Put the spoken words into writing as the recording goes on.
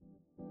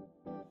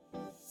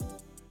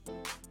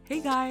Hey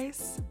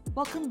guys,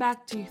 welcome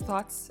back to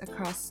Thoughts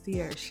Across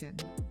the Ocean.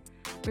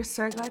 We're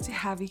so glad to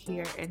have you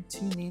here and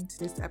tune in to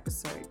this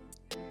episode.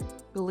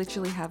 We'll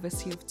literally have a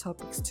sea of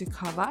topics to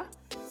cover,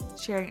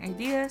 sharing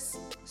ideas,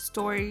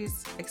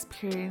 stories,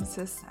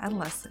 experiences, and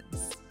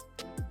lessons.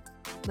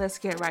 Let's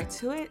get right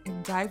to it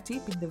and dive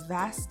deep in the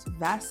vast,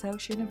 vast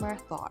ocean of our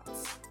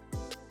thoughts.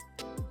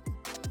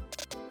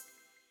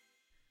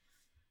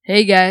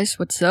 Hey guys,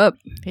 what's up?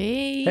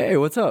 Hey,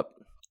 what's up?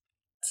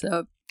 What's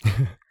up?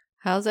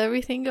 How's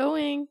everything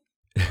going?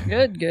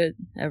 Good.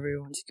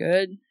 Everyone's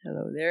good.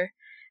 Hello there.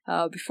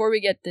 Before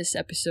we get this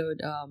episode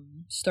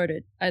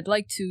started, I'd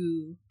like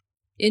to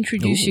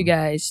introduce you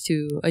guys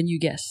to a new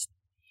guest.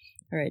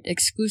 All right,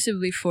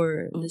 exclusively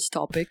for this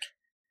topic.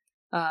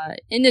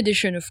 In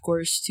addition, of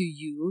course, to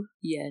you,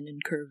 Yen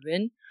and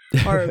Kervin,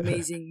 our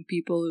amazing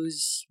people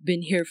who's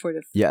been here for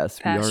the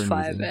past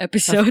 5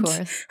 episodes. Of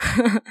course.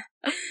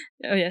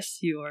 Oh yes,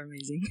 you are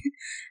amazing.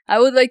 I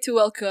would like to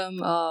welcome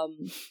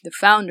the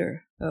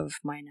founder of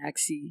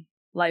Minaxi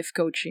Life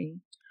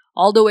Coaching,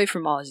 all the way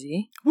from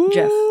Aussie,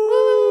 Jeff.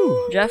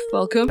 Jeff,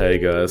 welcome. Hey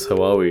guys,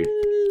 how are we?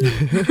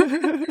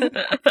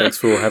 Thanks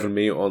for having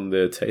me on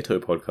the Tato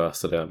podcast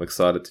today. I'm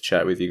excited to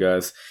chat with you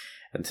guys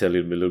and tell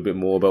you a little bit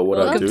more about what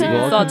I do.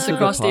 Thoughts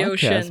Across the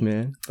Ocean.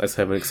 Man. Let's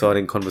have an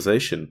exciting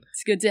conversation.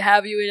 It's good to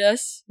have you with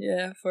us,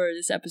 for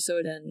this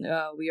episode, and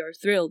we are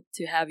thrilled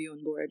to have you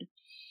on board.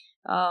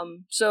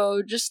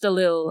 So just a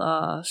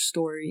little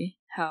story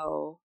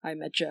how I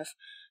met Jeff.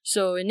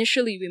 So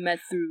initially we met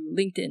through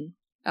LinkedIn.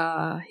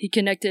 He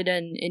connected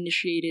and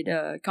initiated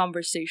a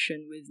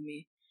conversation with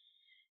me,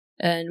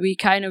 and we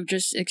kind of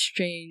just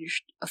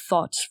exchanged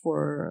thoughts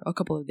for a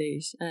couple of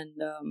days,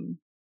 and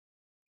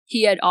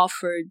he had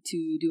offered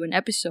to do an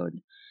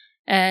episode,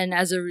 and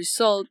as a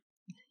result,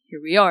 here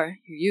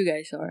you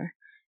guys are,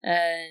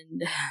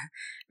 and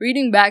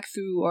reading back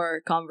through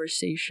our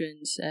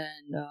conversations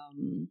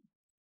and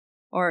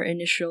our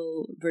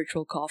initial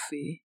virtual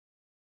coffee,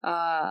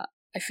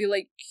 I feel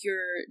like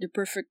you're the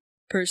perfect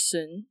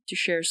person to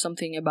share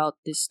something about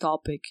this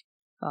topic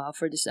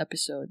for this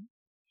episode.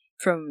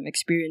 From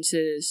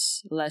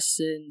experiences,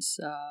 lessons,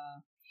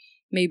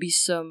 maybe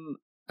some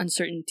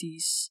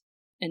uncertainties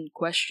and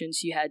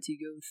questions you had to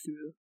go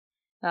through.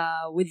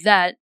 With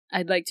that,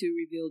 I'd like to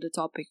reveal the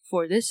topic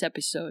for this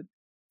episode.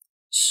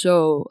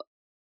 So,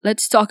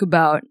 let's talk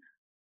about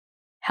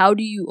how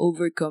do you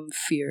overcome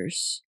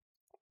fears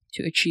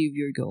to achieve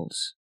your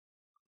goals.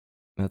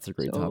 That's a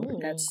great topic.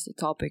 That's the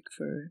topic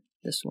for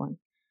this one.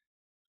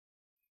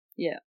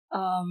 Yeah.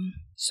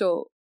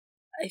 So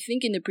I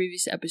think in the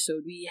previous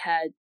episode we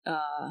had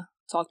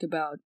talked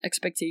about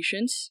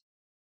expectations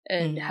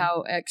and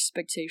how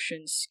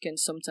expectations can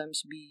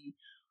sometimes be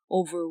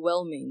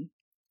overwhelming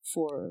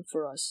for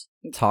us.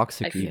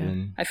 Toxic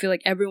even. I feel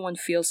like everyone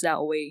feels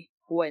that way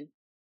when.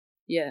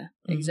 Yeah,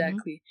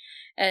 exactly.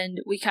 And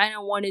we kind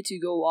of wanted to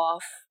go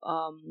off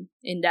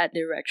in that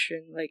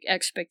direction. Like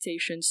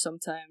expectations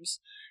sometimes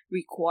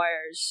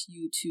requires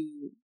you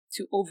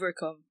to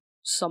overcome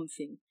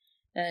something,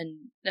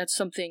 and that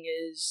something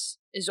is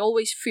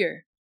always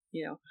fear.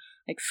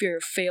 Like fear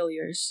of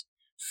failures,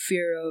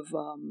 fear of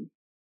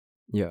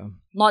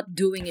not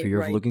doing it fear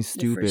right of looking the first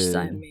stupid,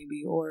 time,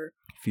 maybe, or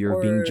fear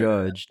of being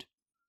judged.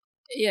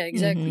 Yeah,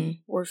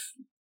 exactly. Or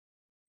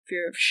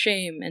fear of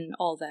shame and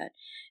all that.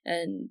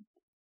 And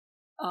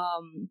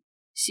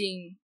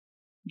seeing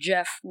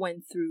Jeff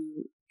went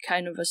through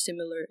kind of a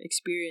similar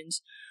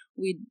experience,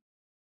 we'd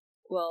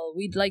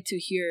like to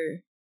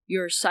hear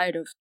your side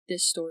of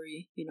this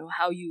story,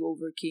 how you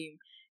overcame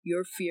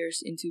your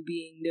fears into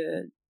being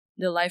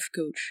the life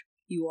coach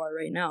you are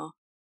right now.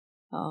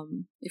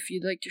 If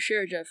you'd like to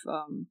share, Jeff,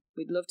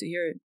 we'd love to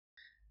hear it.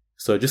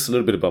 So just a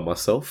little bit about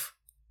myself.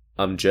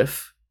 I'm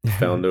Jeff,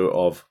 founder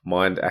of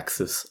Mind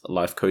Access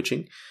Life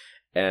Coaching.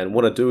 And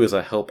what I do is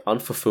I help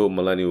unfulfilled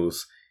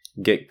millennials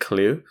get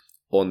clear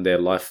on their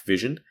life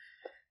vision,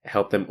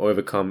 help them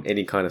overcome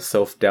any kind of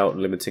self-doubt,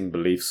 limiting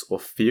beliefs or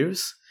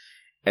fears,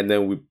 and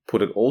then we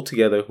put it all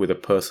together with a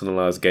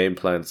personalized game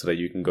plan so that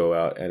you can go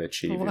out and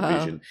achieve your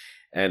vision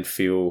and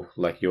feel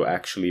like you're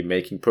actually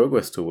making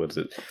progress towards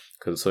it,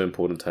 because it's so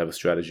important to have a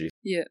strategy.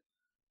 Yeah.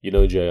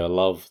 Jay, I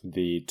love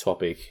the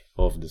topic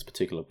of this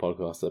particular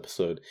podcast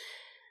episode.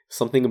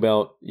 Something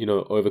about,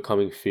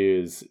 overcoming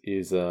fears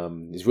is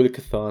really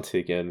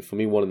cathartic, and for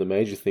me, one of the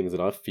major things that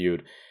I've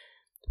feared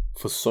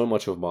for so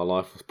much of my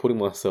life was putting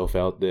myself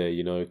out there,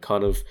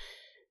 kind of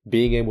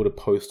being able to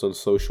post on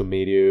social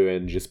media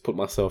and just put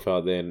myself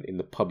out there in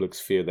the public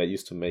sphere. That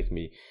used to make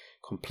me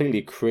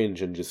completely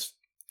cringe and just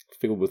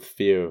filled with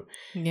fear.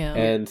 Yeah.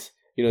 And,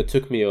 it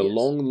took me a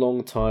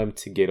long time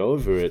to get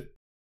over it,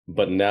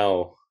 but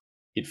now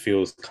it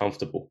feels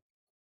comfortable.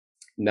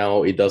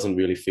 Now it doesn't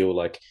really feel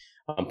like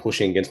I'm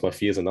pushing against my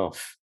fears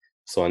enough.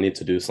 So I need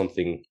to do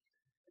something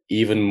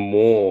even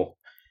more,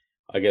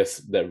 I guess,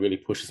 that really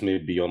pushes me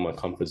beyond my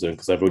comfort zone,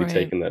 because I've already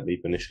taken that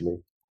leap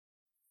initially.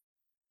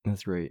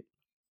 That's great.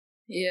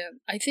 Yeah,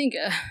 I think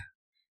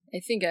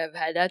I've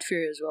had that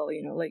fear as well.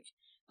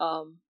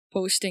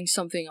 posting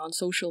something on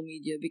social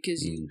media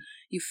because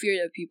you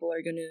fear that people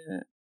are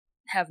gonna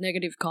have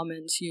negative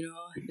comments.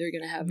 They're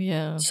gonna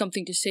have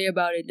something to say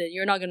about it that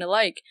you're not gonna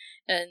like,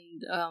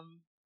 and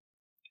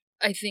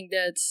I think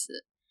that's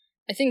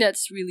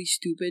really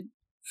stupid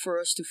for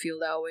us to feel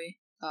that way.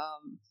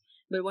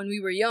 But when we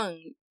were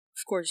young,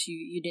 of course,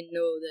 you didn't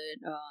know that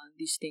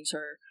these things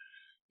are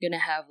gonna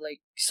have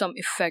like some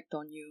effect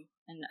on you,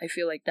 and I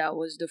feel like that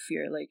was the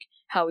fear, like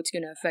how it's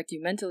gonna affect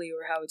you mentally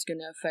or how it's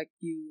gonna affect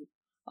you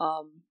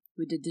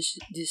with the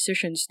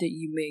decisions that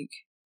you make,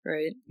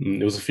 right?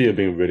 It was a fear of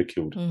being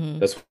ridiculed.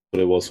 That's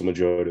what it was for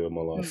majority of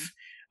my life.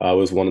 I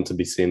always wanted to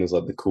be seen as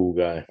like the cool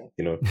guy,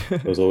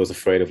 I was always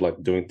afraid of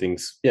like doing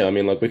things. Yeah, I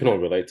mean, like we can all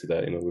relate to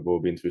that. We've all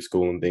been through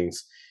school and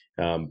things.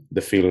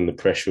 The feeling, the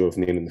pressure of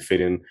needing to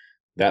fit in,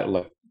 that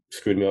like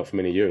screwed me up for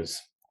many years,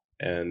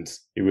 and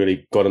it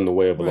really got in the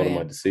way of a lot of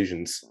my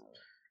decisions.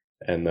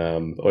 And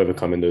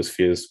overcoming those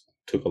fears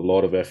took a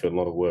lot of effort, a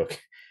lot of work.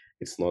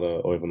 It's not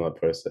an overnight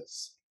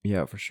process.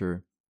 Yeah, for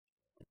sure.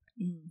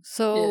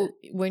 So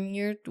when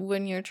you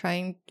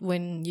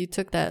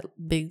took that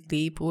big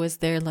leap, was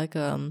there like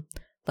a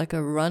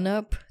run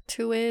up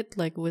to it?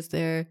 Like was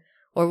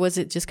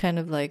it just kind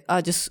of like,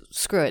 just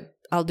screw it,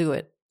 I'll do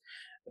it?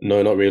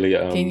 No, not really.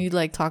 Can you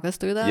like talk us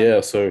through that?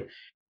 Yeah, so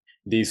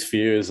these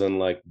fears and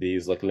like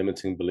these like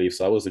limiting beliefs.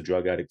 I was a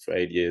drug addict for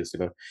 8 years,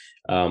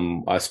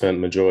 I spent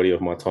majority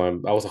of my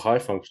time, I was a high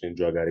functioning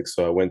drug addict.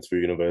 So I went through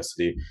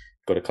university,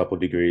 got a couple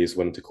of degrees,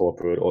 went into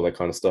corporate, all that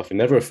kind of stuff. It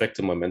never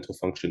affected my mental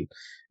function,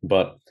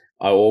 but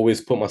I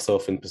always put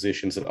myself in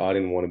positions that I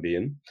didn't want to be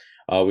in.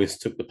 I always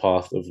took the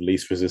path of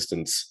least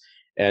resistance.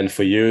 And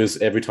for years,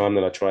 every time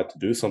that I tried to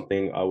do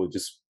something, I would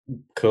just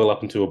curl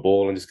up into a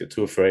ball and just get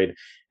too afraid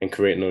and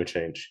create no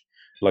change.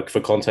 Like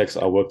for context,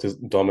 I worked as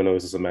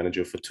Domino's as a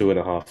manager for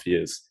 2.5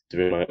 years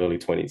during my early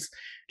 20s,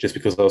 just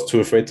because I was too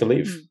afraid to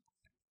leave.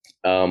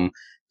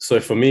 So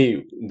for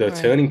me, the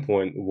turning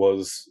point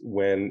was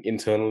when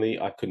internally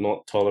I could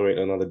not tolerate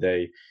another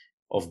day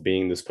of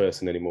being this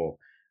person anymore.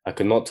 I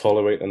could not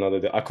tolerate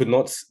another day.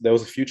 There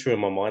was a future in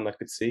my mind I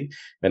could see,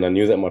 and I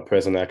knew that my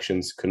present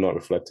actions could not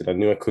reflect it. I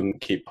knew I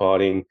couldn't keep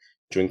partying,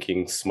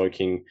 drinking,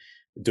 smoking,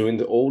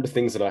 doing all the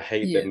things that I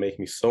hate that make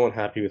me so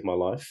unhappy with my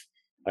life.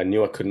 I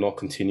knew I could not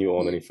continue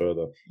on any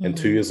further. And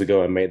 2 years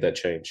ago, I made that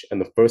change. And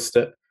the first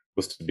step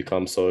was to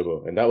become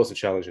sober. And that was a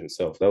challenge in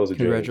itself. That was a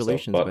journey.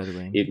 Congratulations, by the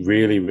way. It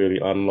really, really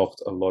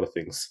unlocked a lot of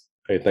things.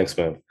 Hey, thanks,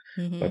 man.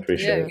 I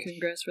appreciate it. Yeah,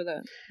 congrats for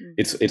that.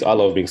 It's. I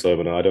love being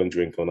sober now. I don't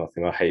drink or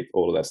nothing. I hate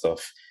all of that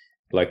stuff.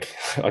 Like,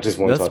 I just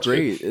want to touch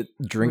it.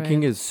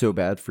 Drinking is so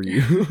bad for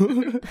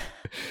you.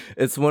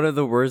 It's one of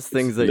the worst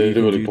things that you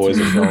can do to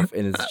yourself,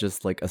 and it's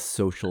just like a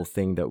social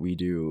thing that we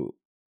do.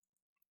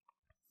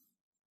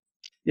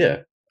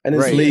 Yeah. And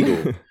it's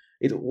legal.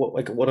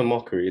 What a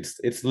mockery.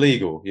 It's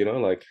legal,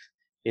 like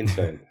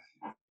insane.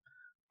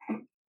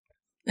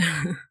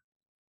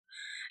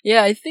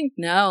 Yeah, I think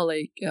now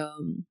like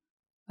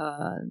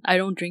I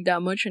don't drink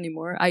that much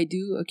anymore. I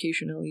do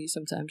occasionally,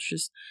 sometimes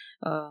just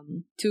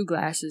 2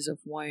 glasses of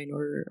wine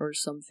or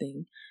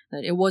something.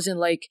 It wasn't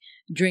like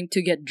drink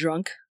to get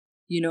drunk,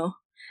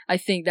 I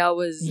think that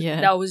was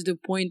the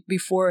point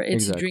before.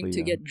 It's drink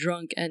to get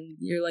drunk, and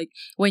you're like,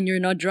 when you're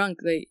not drunk,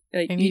 like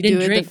and you didn't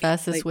do it drink the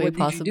fastest way what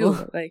possible. Did you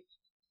do? Like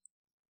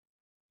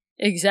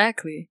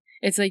exactly,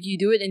 it's like you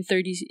do it in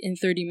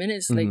 30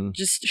 minutes, like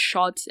just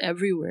shots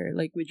everywhere,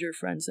 like with your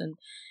friends,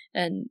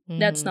 and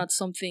that's not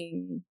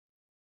something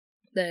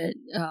that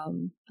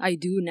I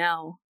do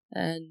now.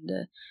 And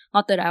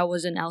not that I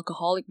was an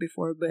alcoholic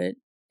before, but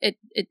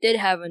it did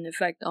have an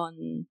effect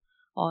on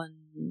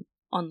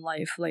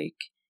life. Like,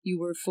 you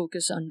were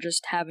focused on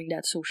just having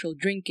that social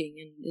drinking,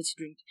 and it's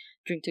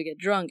drink to get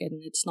drunk,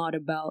 and it's not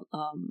about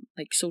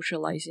like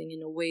socializing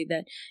in a way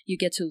that you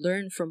get to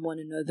learn from one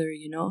another,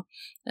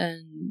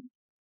 And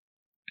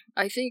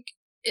I think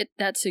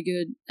that's a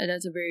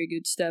very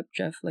good step,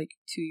 Jeff. Like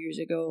 2 years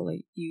ago,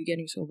 like you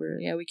getting sober.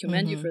 Yeah, we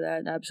commend you for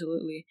that.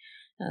 Absolutely,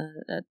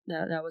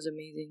 that was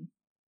amazing.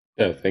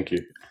 Yeah, thank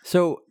you.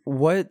 So,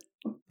 what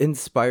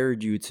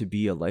inspired you to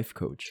be a life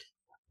coach?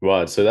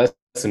 Right, so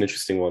that's an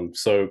interesting one.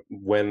 So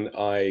when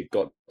I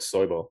got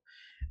sober,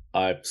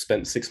 I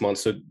spent 6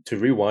 months. So to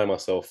rewind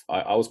myself,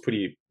 I was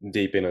pretty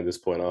deep in at this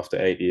point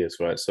after 8 years,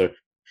 right? So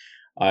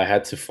I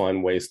had to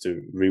find ways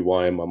to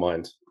rewire my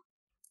mind.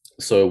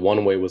 So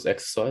one way was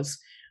exercise.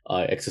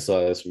 I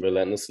exercised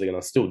relentlessly, and I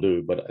still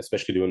do, but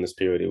especially during this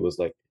period, it was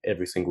like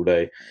every single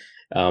day.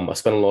 I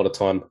spent a lot of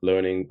time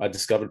learning. I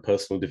discovered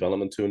personal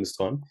development too in this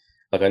time.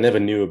 Like I never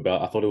knew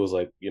about, I thought it was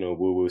like,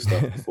 woo-woo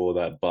stuff before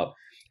that. But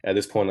at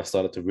this point, I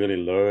started to really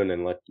learn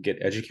and like get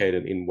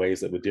educated in ways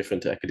that were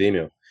different to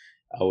academia.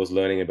 I was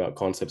learning about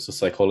concepts of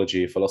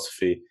psychology,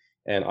 philosophy,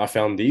 and I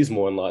found these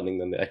more enlightening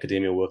than the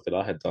academia work that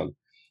I had done.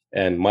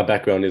 And my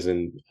background is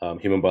in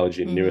human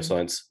biology,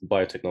 neuroscience,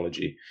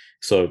 biotechnology.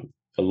 So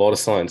a lot of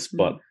science,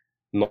 but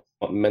not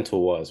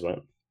mental-wise,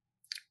 right?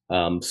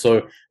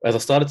 So as I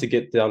started to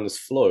get down this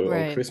flow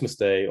on Christmas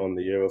Day on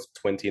the year of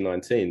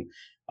 2019,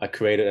 I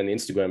created an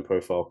Instagram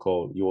profile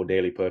called Your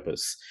Daily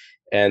Purpose.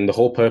 And the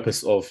whole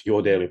purpose of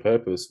Your Daily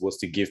Purpose was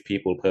to give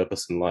people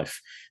purpose in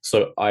life.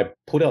 So I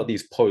put out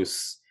these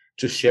posts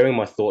just sharing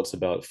my thoughts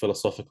about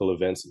philosophical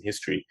events in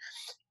history.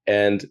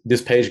 And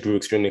this page grew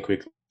extremely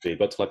quickly. It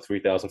got to like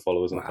 3,000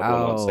 followers in a couple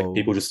of months. Like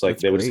people just like,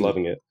 they were just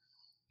loving it.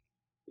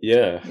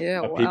 Yeah.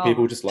 Wow.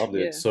 People just loved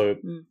it. So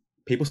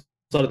people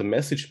started to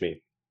message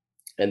me.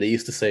 And they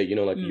used to say,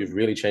 like, you've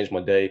really changed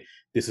my day.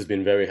 This has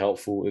been very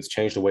helpful. It's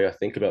changed the way I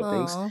think about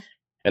things.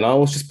 And I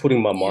was just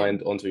putting my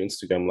mind onto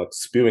Instagram, like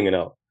spewing it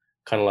out,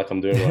 kind of like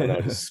I'm doing right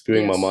now, just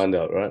spewing my mind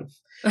out, right?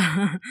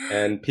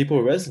 And people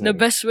were resonating. The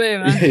best way,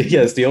 man.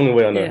 Yeah, it's the only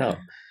way I know how.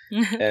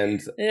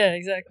 And yeah,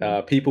 exactly.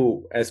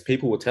 as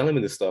people were telling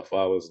me this stuff,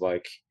 I was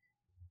like,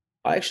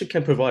 I actually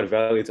can provide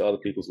value to other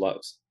people's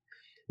lives.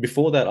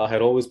 Before that, I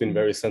had always been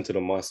very centered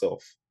on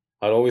myself.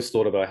 I'd always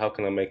thought about how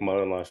can I make my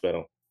own life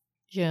better.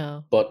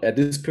 Yeah. But at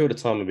this period of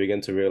time, I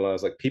began to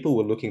realize like people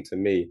were looking to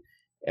me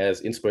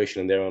as inspiration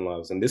in their own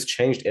lives, and this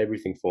changed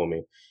everything for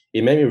me.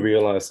 It made me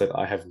realize that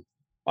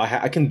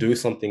I can do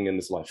something in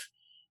this life,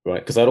 right?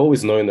 Because I'd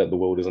always known that the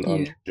world is an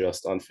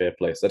unjust, unfair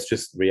place. That's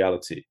just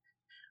reality.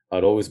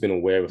 I'd always been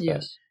aware of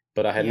that,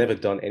 but I had never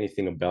done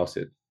anything about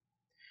it.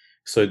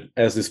 So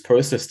as this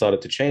process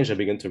started to change, I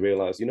began to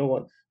realize, you know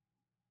what?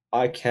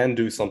 I can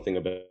do something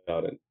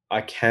about it.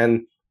 I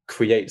can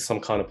create some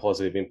kind of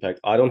positive impact.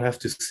 I don't have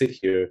to sit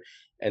here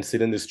and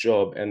sit in this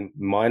job and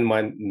numb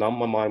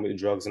my mind with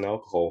drugs and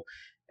alcohol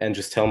and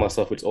just tell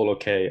myself it's all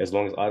okay as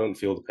long as I don't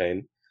feel the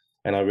pain.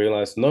 And I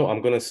realized, no,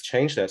 I'm going to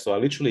change that. So I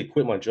literally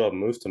quit my job,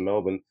 moved to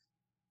Melbourne,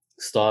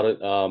 started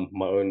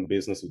my own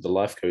business with the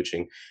life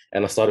coaching,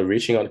 and I started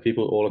reaching out to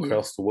people all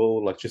across the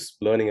world, like just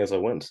learning as I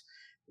went.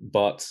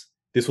 But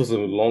this was a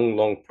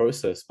long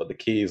process. But the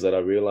key is that I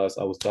realized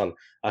I was done.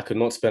 I could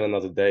not spend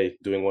another day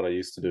doing what I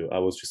used to do. I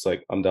was just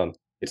like, I'm done.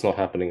 It's not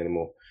happening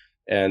anymore.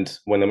 And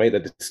when I made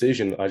that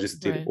decision, I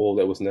just did all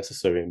that was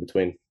necessary in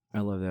between. I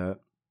love that.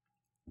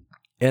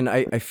 And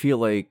I feel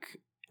like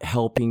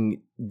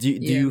helping, do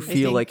you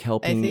feel like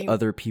helping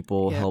other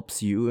people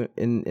helps you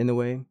in a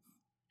way?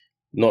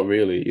 Not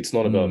really. It's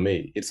not about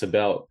me. It's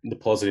about the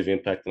positive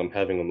impact that I'm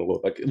having on the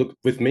world. Like, look,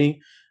 with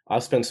me,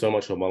 I've spent so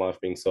much of my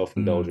life being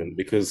self-indulgent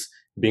because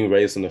being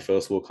raised in a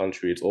first world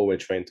country, it's all we're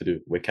trained to do.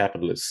 We're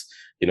capitalists,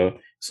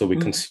 so we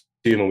consume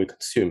and we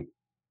consume.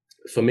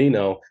 For me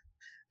now,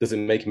 does it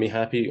make me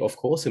happy? Of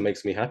course it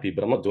makes me happy,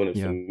 but I'm not doing it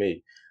for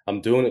me. I'm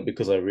doing it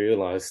because I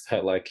realized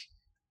that, like,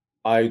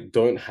 I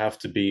don't have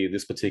to be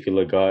this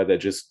particular guy that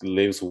just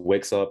lives,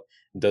 wakes up,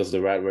 does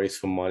the rat race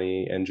for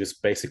money, and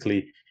just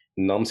basically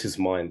numbs his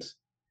mind,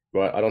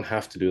 right? I don't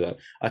have to do that.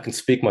 I can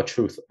speak my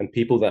truth, and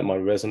people that might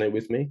resonate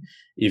with me,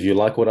 if you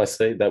like what I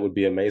say, that would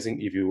be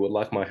amazing. If you would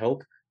like my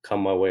help,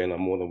 come my way, and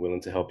I'm more than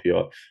willing to help you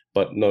out.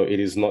 But no, it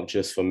is not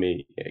just for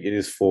me. It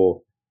is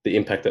for the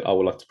impact that I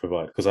would like to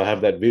provide, because I have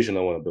that vision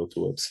I want to build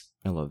towards.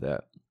 I love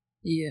that.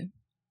 Yeah.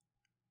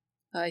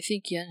 I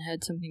think Yan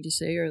had something to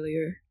say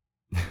earlier.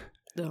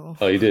 No.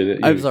 Oh, you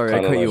did? I'm sorry,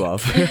 I cut you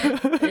off.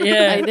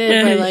 Yeah, I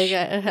did, but like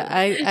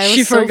I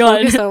was so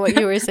focused on what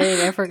you were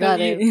saying, I forgot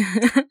it.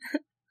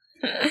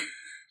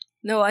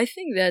 No, I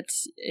think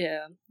that's,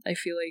 I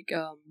feel like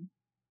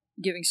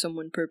giving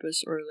someone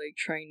purpose or like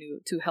trying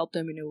to help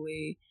them in a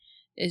way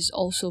is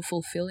also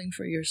fulfilling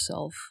for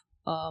yourself.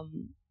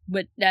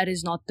 But that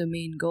is not the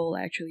main goal,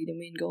 actually. The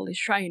main goal is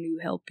trying to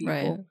help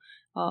people,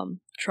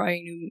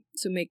 trying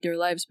to make their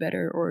lives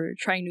better, or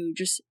trying to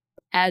just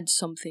add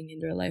something in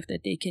their life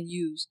that they can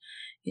use.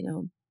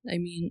 I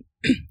mean,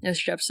 as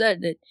Jeff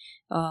said, that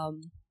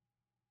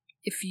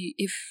if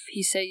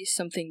he says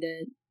something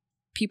that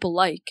people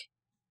like,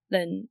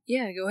 then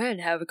go ahead,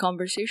 have a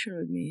conversation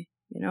with me.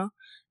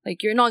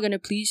 Like, you're not gonna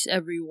please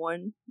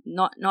everyone.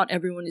 Not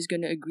everyone is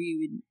gonna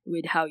agree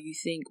with how you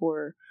think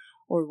or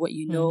what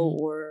you know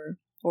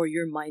or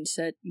your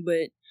mindset.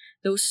 But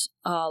those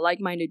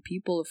like-minded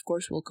people, of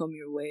course, will come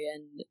your way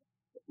and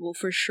will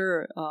for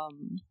sure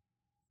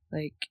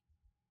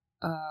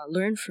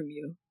learn from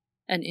you,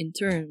 and in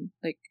turn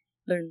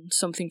learn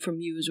something from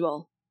you as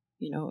well.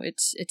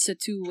 It's a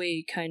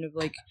two-way kind of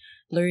like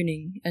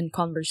learning and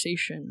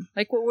conversation,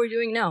 like what we're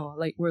doing now.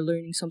 Like, we're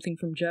learning something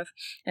from Jeff,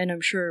 and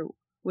I'm sure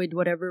with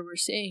whatever we're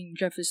saying,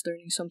 Jeff is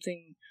learning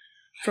something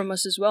from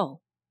us as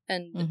well.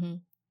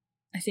 And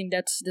I think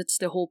that's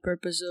the whole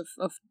purpose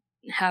of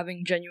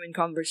having genuine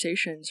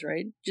conversations,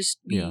 right? Just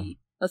be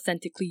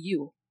authentically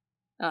you.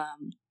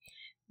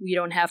 We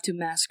don't have to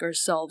mask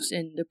ourselves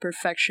in the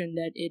perfection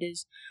that it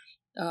is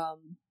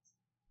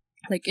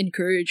like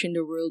encouraged in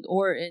the world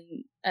or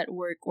at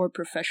work or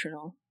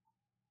professional.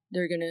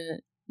 They're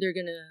gonna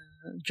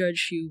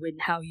judge you with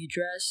how you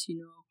dress,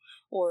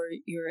 or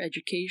your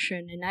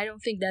education, and I don't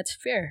think that's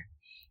fair.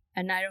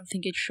 And I don't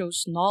think it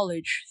shows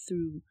knowledge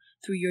through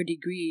your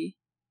degree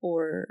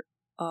or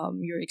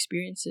your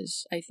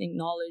experiences. I think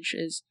knowledge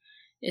is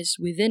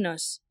within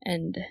us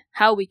and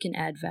how we can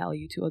add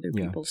value to other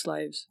people's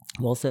lives.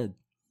 Well said.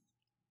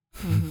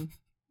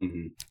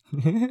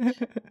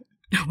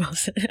 Well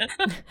said.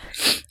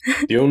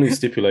 The only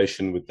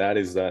stipulation with that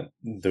is that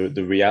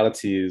the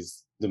reality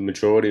is the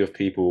majority of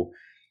people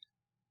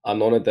are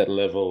not at that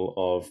level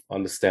of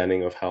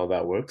understanding of how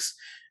that works,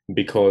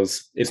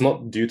 because it's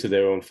not due to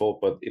their own fault,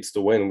 but it's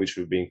the way in which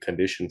we've been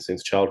conditioned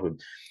since childhood.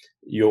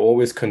 You're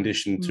always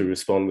conditioned to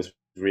respond with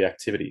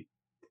reactivity,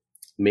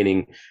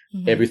 meaning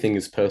everything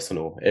is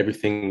personal,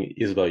 everything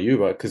is about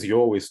you, right? Because you're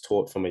always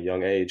taught from a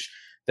young age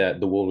that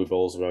the world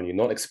revolves around you,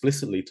 not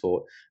explicitly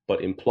taught,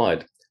 but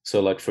implied. So,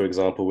 like, for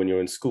example, when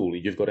you're in school,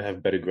 you've got to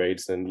have better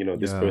grades than,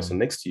 this person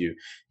next to you.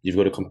 You've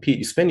got to compete.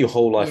 You spend your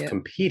whole life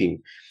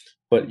competing,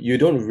 but you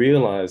don't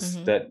realize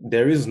that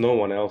there is no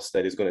one else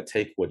that is going to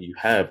take what you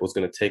have or is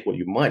going to take what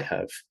you might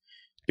have,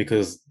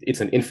 because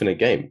it's an infinite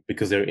game,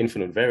 because there are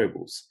infinite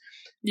variables.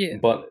 Yeah.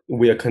 But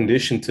we are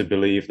conditioned to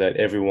believe that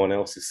everyone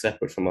else is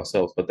separate from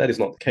ourselves, but that is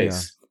not the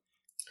case.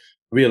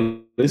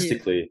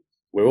 Realistically,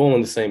 we're all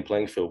on the same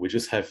playing field. We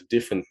just have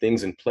different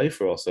things in play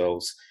for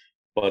ourselves,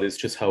 but it's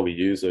just how we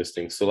use those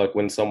things. So, like,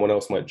 when someone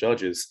else might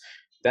judge us,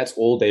 that's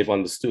all they've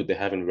understood. They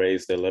haven't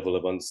raised their level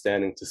of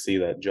understanding to see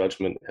that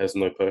judgment has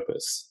no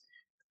purpose,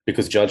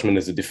 because judgment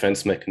is a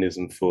defense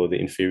mechanism for the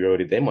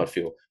inferiority they might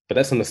feel. But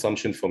that's an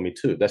assumption for me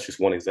too. That's just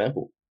one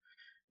example,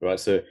 right?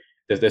 So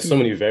there's so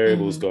many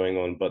variables going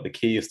on, but the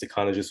key is to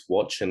kind of just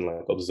watch and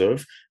like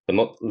observe, but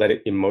not let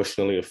it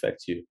emotionally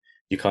affect you.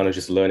 You're kind of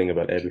just learning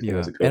about everything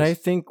as it goes. And I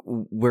think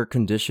we're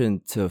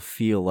conditioned to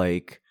feel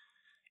like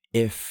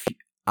if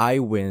I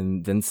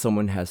win, then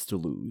someone has to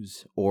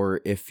lose,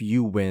 or if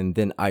you win,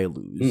 then I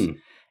lose.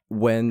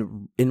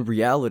 When in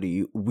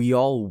reality, we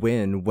all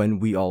win when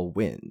we all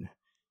win,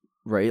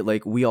 right?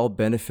 Like, we all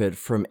benefit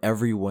from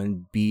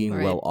everyone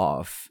being well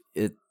off.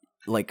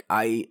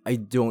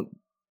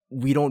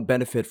 We don't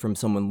benefit from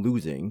someone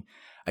losing.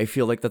 I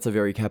feel like that's a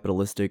very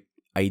capitalistic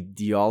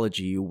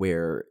ideology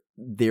where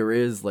there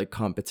is like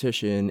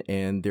competition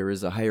and there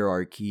is a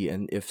hierarchy,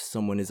 and if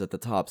someone is at the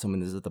top,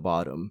 someone is at the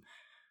bottom.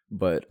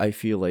 But I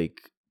feel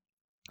like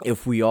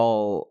if we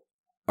all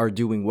are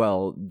doing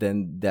well,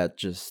 then that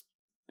just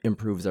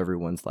improves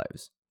everyone's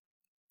lives.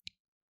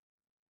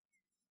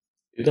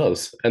 It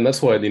does. And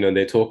that's why,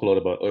 they talk a lot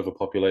about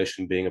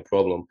overpopulation being a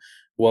problem.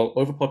 Well,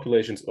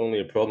 overpopulation is only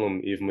a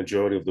problem if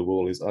majority of the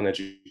world is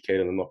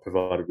uneducated and not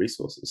provided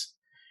resources,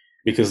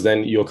 because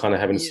then you're kind of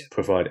having to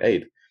provide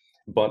aid.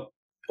 But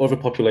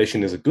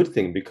overpopulation is a good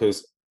thing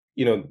because,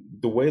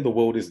 the way the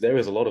world is, there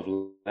is a lot of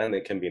land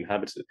that can be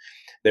inhabited.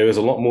 There is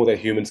a lot more that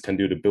humans can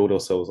do to build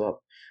ourselves up.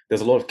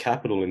 There's a lot of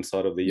capital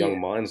inside of the young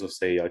minds of,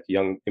 say, like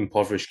young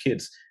impoverished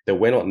kids that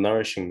we're not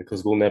nourishing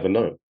because we'll never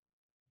know.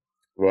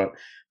 Right.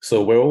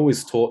 So we're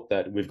always taught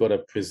that we've got to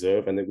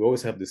preserve, and we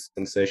always have this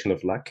sensation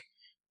of lack.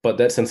 But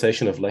that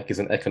sensation of lack is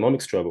an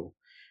economic struggle,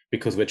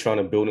 because we're trying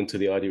to build into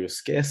the idea of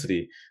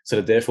scarcity so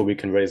that therefore we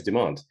can raise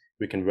demand.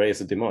 We can raise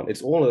the demand.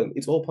 It's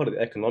all part of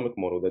the economic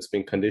model that's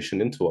been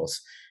conditioned into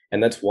us.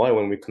 And that's why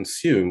when we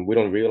consume, we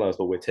don't realize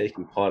that we're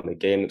taking part in a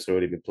game that's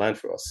already been planned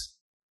for us.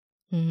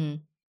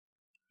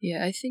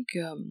 Yeah, I think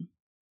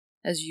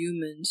as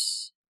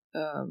humans,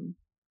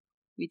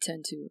 we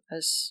tend to,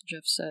 as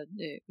Jeff said,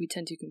 we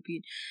tend to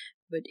compete.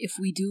 But if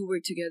we do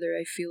work together,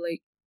 I feel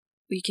like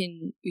we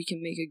can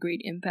make a great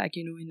impact,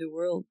 in the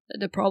world.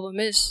 The problem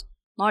is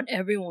not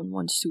everyone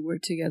wants to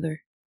work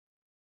together,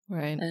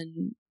 right?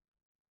 And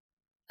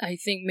I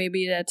think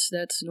maybe that's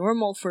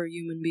normal for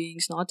human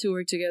beings not to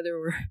work together,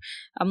 or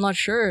I'm not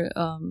sure.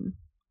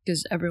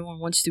 Because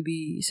everyone wants to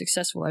be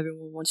successful,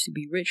 everyone wants to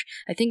be rich.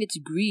 I think it's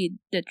greed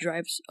that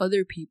drives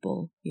other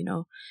people.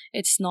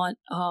 It's not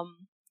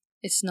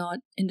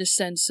in the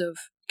sense of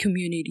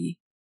community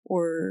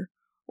or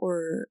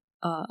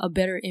a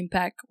better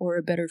impact or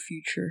a better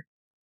future.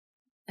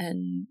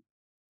 And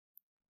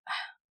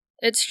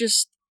it's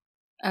just,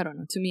 I don't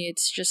know, to me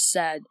it's just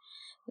sad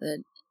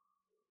that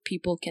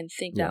people can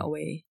think that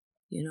way.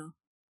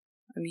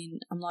 I mean,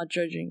 I'm not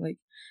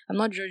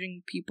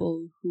judging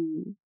people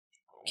who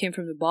came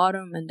from the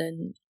bottom and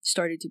then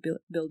started to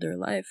build their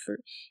life.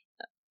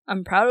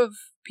 I'm proud of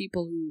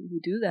people who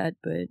do that,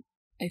 but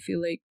I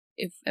feel like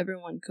if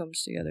everyone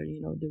comes together,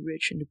 the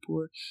rich and the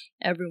poor,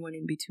 everyone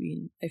in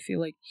between, I feel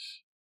like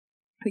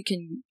we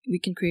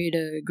can create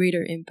a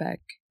greater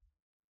impact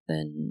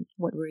than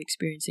what we're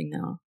experiencing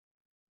now.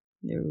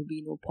 There will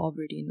be no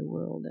poverty in the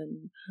world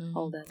and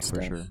all that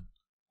stuff. For sure.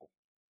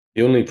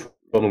 The only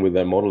problem with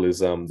that model is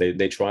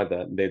they tried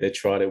that. They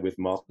tried it with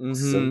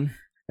Marxism,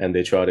 and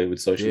they tried it with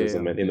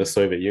socialism in the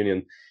Soviet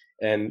Union.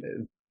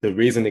 And the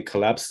reason it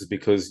collapses is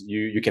because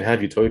you can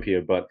have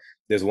utopia, but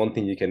there's one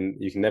thing you can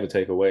never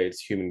take away.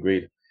 It's human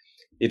greed.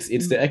 It's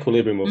the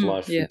equilibrium of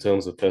life in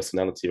terms of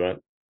personality, right?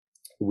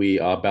 We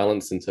are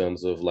balanced in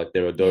terms of, like,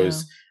 there are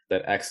those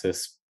that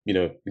access,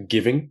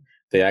 giving.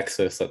 They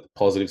access like the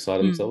positive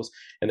side of themselves,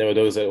 and there are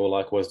those that will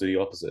likewise do the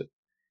opposite.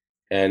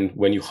 And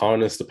when you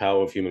harness the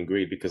power of human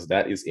greed, because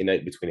that is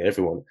innate between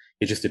everyone,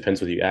 it just depends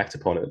whether you act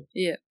upon it.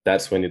 Yeah,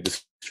 that's when it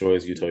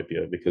destroys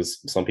utopia,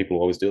 because some people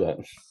always do that.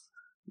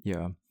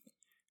 Yeah.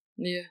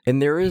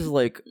 And there is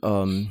like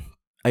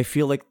I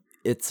feel like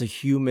it's a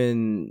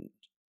human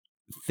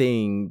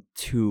thing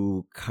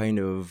to kind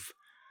of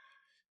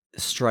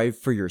strive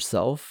for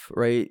yourself,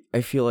 right?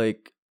 I feel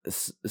like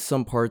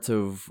some parts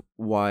of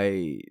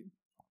why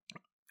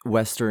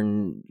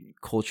Western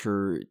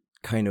culture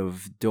kind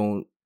of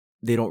don't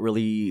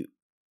really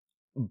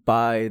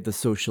buy the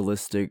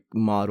socialistic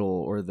model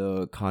or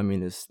the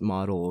communist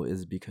model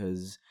is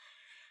because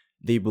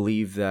they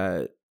believe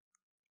that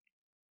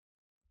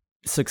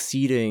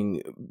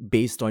succeeding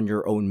based on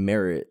your own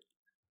merit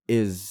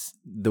is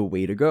the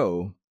way to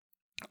go.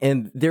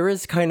 And there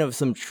is kind of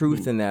some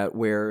truth in that,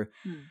 where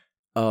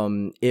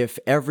if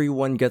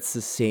everyone gets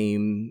the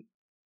same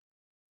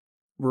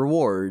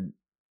reward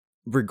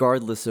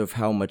regardless of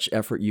how much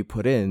effort you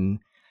put in,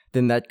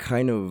 then that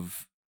kind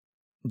of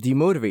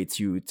demotivates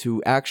you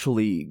to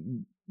actually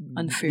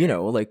Unfair.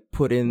 like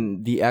put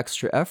in the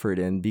extra effort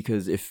in.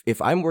 Because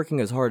if I'm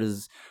working as hard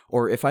as,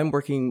 or if I'm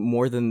working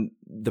more than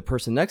the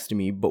person next to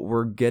me, but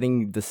we're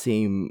getting the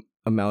same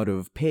amount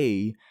of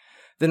pay,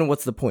 then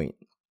what's the point?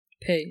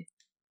 Pay.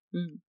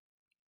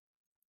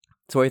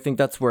 So I think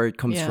that's where it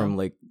comes Yeah. from,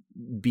 like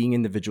being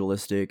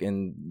individualistic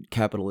and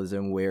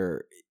capitalism,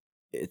 where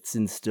it's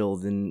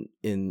instilled in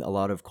a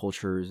lot of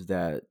cultures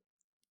that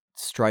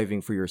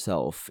striving for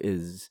yourself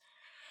is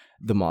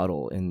the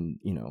model and,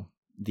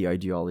 the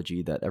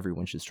ideology that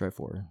everyone should strive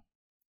for.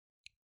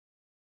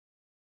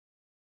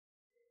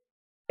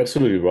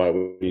 Absolutely right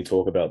when you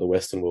talk about the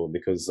Western world,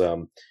 because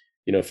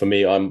for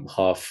me, I'm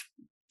half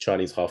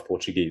Chinese, half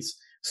Portuguese.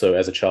 So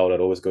as a child, I'd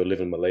always go live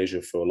in Malaysia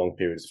for long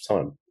periods of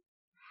time,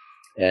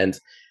 and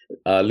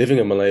living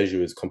in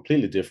Malaysia is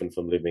completely different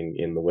from living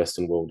in the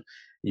Western world.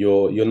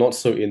 You're not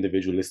so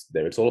individualistic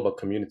there. It's all about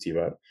community,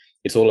 right?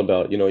 It's all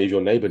about, if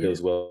your neighbor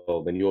does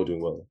well, then you're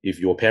doing well. If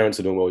your parents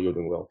are doing well, you're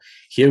doing well.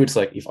 Here, it's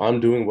like, if I'm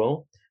doing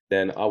well,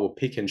 then I will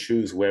pick and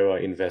choose where I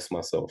invest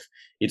myself.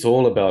 It's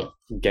all about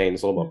gain.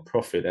 It's all about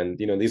profit. And,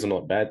 these are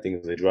not bad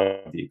things. They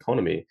drive the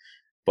economy.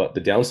 But the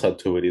downside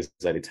to it is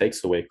that it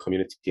takes away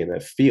community and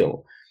that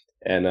feel.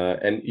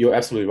 And you're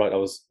absolutely right. I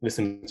was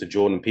listening to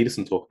Jordan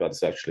Peterson talk about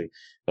this, actually,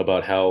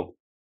 about how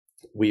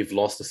we've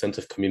lost a sense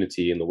of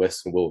community in the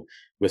Western world.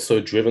 We're so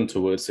driven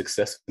towards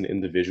success and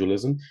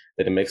individualism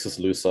that it makes us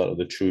lose sight of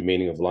the true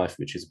meaning of life,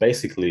 which is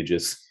basically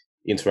just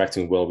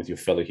interacting well with your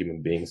fellow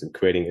human beings and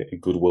creating a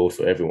good world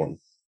for everyone.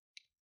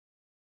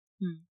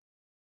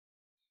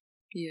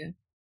 Yeah.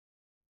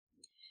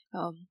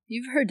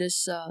 You've heard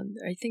this,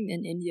 I think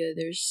in India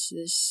there's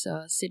this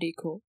city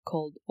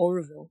called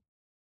Oroville.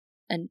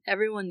 And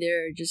everyone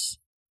there just...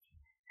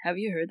 Have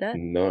you heard that?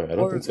 No, I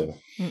don't think so.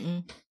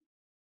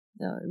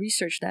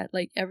 Research that.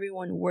 Like,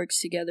 everyone works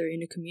together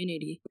in a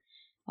community,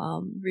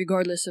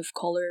 regardless of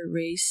color,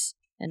 race,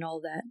 and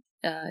all that.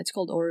 It's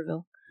called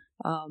Oroville.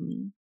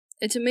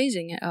 It's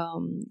amazing,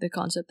 the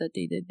concept that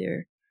they did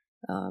there,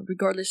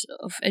 regardless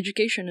of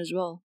education as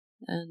well.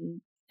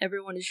 And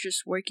everyone is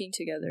just working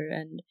together,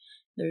 and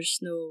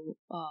there's no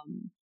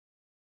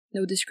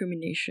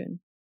discrimination.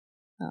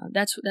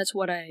 That's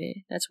what I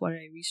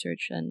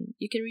research, and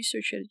you can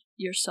research it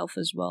yourself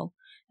as well.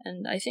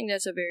 And I think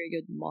that's a very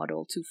good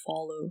model to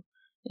follow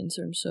in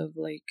terms of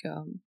like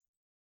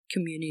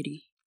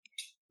community.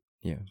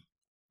 Yeah,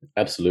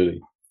 absolutely.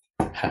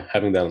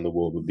 Having that in the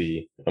world would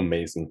be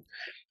amazing.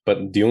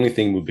 But the only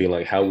thing would be,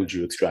 like, how would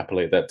you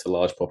extrapolate that to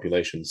large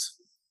populations?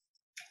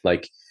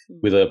 Like,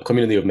 with a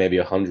community of maybe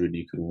 100,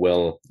 you could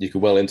well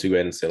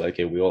integrate and say, like,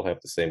 okay, we all have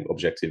the same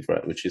objective,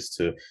 right? Which is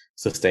to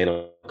sustain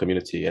our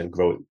community and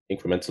grow it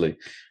incrementally.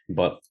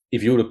 But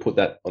if you were to put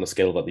that on a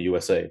scale of like the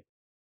USA,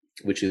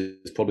 which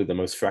is probably the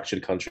most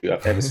fractured country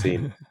I've ever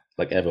seen,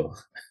 like ever,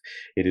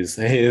 it is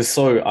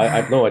so. I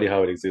have no idea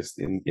how it exists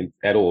in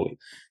at all.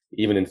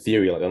 Even in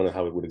theory, like, I don't know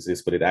how it would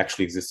exist, but it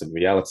actually exists in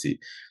reality.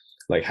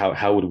 Like,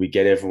 how would we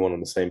get everyone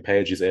on the same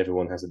page if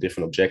everyone has a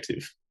different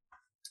objective?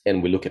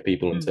 And we look at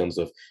people in terms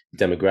of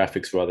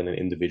demographics rather than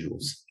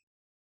individuals.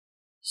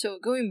 So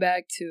going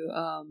back to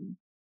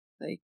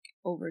like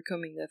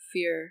overcoming the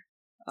fear,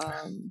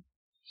 I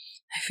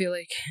feel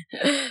like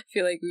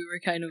we were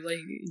kind of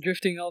like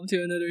drifting off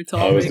to another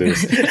topic. I was doing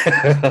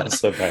this.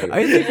 So bad.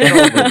 I think it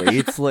all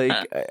relates.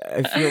 Like,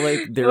 I feel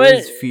like there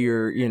is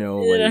fear,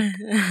 like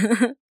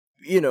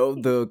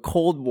the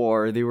Cold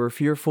War, they were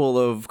fearful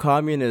of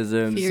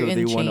communism, Fear so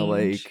they want to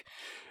change.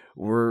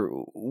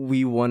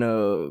 we want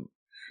to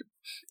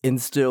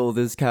instill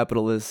this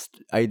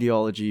capitalist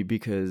ideology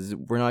because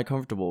we're not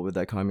comfortable with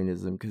that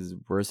communism because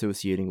we're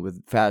associating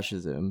with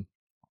fascism.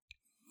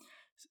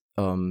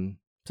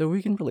 So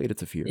we can relate it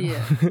to fear.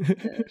 Yeah,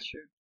 that's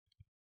true.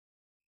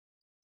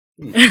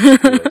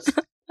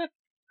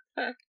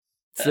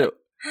 So,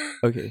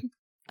 okay.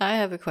 I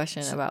have a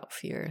question about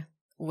fear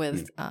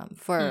with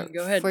for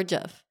go ahead. for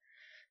Jeff.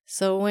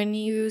 So when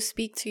you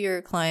speak to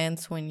your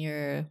clients, when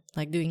you're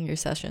like doing your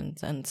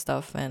sessions and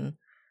stuff, and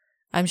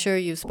I'm sure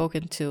you've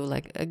spoken to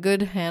like a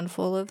good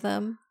handful of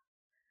them.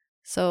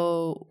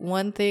 So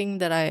one thing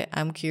that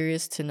I'm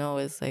curious to know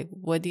is, like,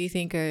 what do you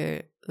think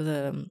are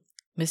the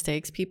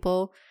mistakes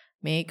people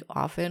make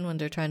often when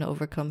they're trying to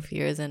overcome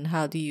fears, and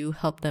how do you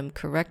help them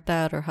correct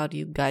that, or how do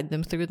you guide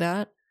them through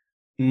that?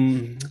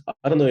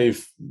 I don't know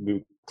if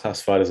we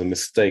classify it as a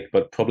mistake,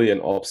 but probably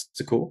an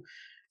obstacle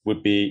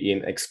would be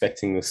in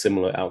expecting a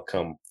similar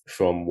outcome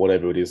from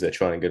whatever it is they're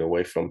trying to get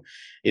away from.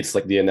 It's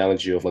like the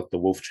analogy of like the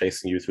wolf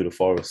chasing you through the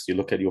forest. You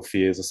look at your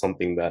fears as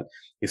something that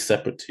is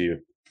separate to you.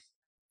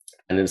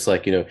 And it's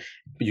like, you know,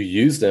 you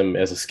use them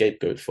as a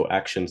scapegoat for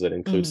actions that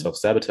include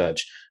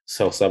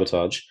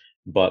self-sabotage,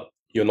 but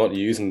you're not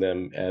using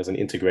them as an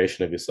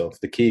integration of yourself.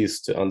 The key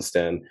is to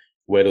understand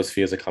where those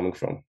fears are coming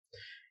from.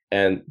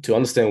 And to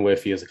understand where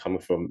fears are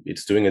coming from,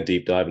 it's doing a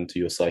deep dive into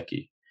your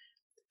psyche.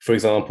 For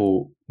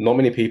example, not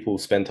many people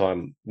spend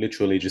time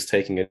literally just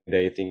taking a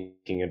day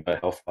thinking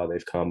about how far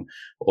they've come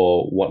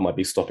or what might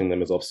be stopping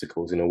them as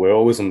obstacles. You know, we're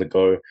always on the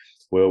go.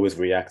 We're always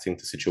reacting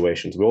to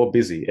situations. We're all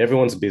busy.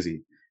 Everyone's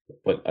busy.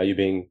 But are you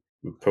being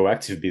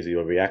proactive busy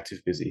or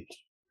reactive busy?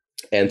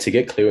 And to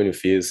get clear on your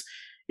fears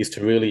is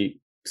to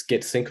really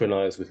get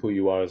synchronized with who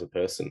you are as a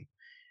person.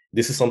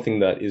 This is something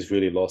that is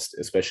really lost,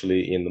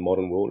 especially in the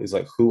modern world, is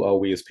like, who are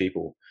we as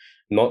people?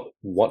 Not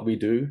what we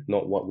do,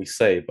 not what we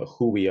say, but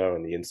who we are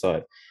on the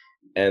inside.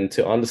 And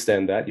to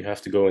understand that, you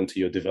have to go into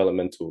your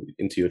developmental,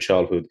 into your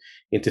childhood,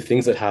 into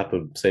things that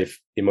happen, say,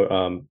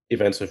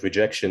 events of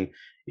rejection,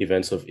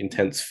 events of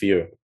intense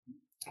fear,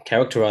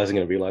 characterizing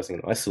and realizing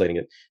and isolating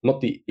it,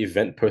 not the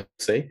event per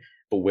se,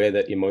 but where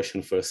that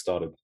emotion first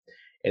started.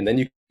 And then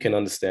you can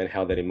understand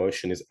how that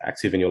emotion is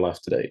active in your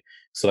life today.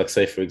 So like,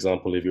 say, for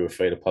example, if you're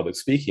afraid of public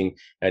speaking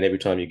and every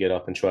time you get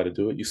up and try to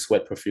do it, you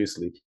sweat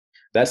profusely,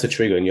 that's a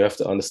trigger. And you have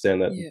to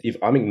understand that if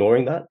I'm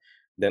ignoring that,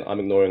 then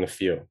I'm ignoring a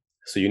fear.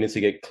 So you need to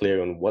get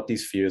clear on what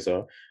these fears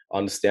are,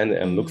 understand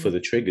it, and look for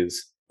the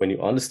triggers. When you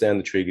understand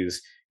the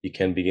triggers, you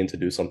can begin to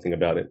do something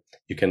about it.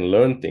 You can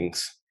learn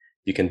things,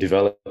 you can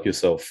develop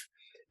yourself,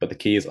 but the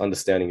key is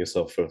understanding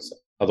yourself first.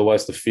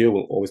 Otherwise, the fear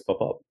will always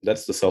pop up.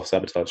 That's the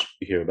self-sabotage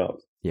you hear about.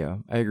 Yeah,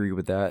 I agree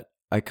with that.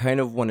 I kind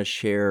of want to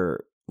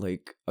share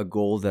like a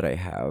goal that I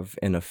have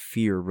and a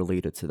fear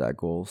related to that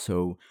goal.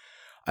 So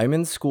I'm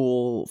in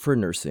school for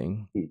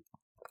nursing,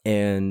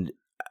 and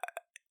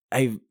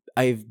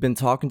I've been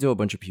talking to a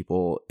bunch of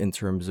people in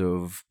terms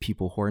of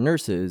people who are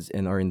nurses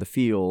and are in the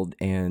field,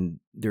 and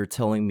they're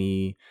giving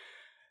me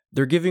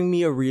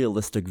a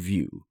realistic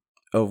view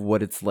of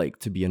what it's like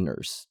to be a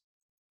nurse.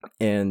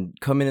 And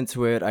coming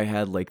into it, I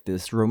had like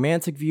this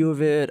romantic view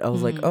of it. I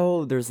was like,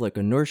 oh, there's like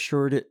a nurse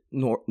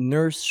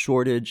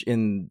shortage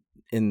in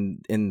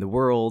the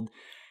world,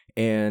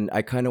 and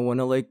I kind of want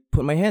to like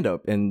put my hand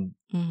up and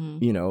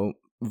you know,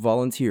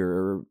 volunteer,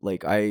 or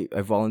like I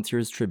volunteer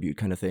as tribute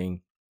kind of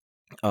thing.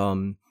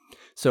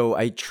 So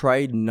I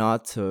tried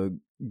not to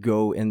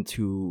go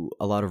into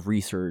a lot of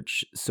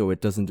research so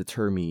it doesn't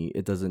deter me.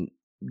 It doesn't,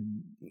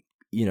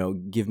 you know,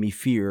 give me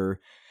fear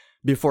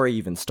before I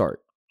even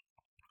start.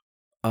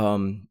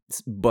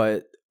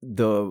 But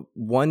the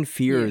one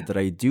fear that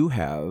I do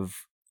have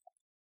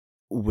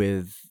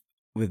with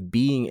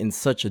being in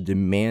such a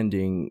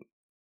demanding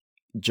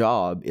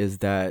job is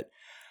that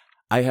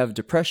I have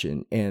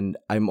depression, and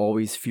I'm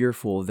always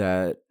fearful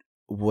that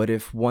what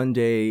if one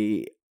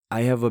day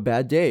I have a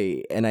bad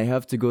day and I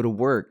have to go to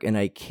work and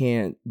I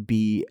can't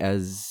be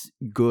as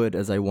good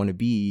as I want to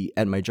be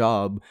at my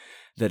job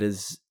that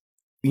is,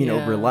 you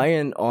know,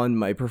 reliant on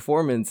my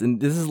performance, and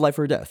this is life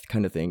or death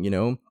kind of thing, you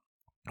know?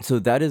 So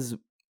that is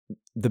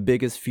the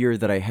biggest fear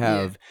that I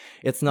have.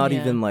 It's not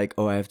even like,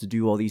 oh, I have to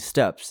do all these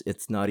steps.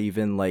 It's not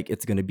even like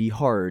it's going to be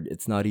hard.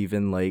 It's not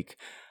even like,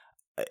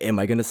 am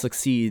I going to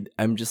succeed?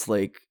 I'm just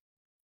like,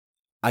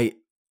 I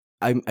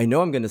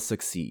know I'm going to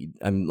succeed.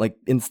 I'm like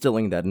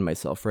instilling that in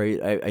myself,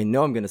 right? I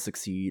know I'm going to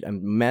succeed.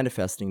 I'm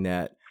manifesting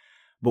that.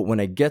 But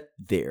when I get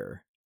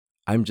there,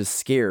 I'm just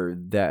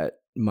scared that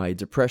my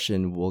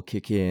depression will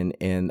kick in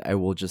and I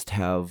will just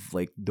have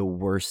like the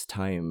worst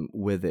time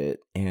with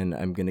it. And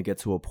I'm going to get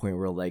to a point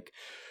where like,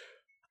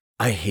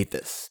 I hate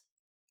this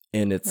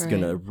and it's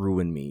going to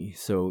ruin me.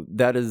 So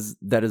that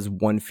is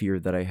one fear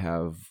that I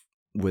have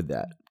with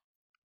that.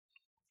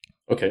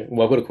 Okay.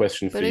 Well, I've got a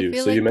question for you.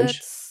 So like you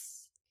mentioned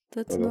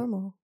that's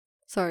normal.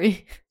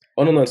 Sorry.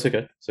 Oh, no, it's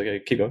okay. It's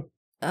okay. Keep going.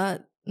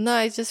 No,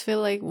 I just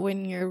feel like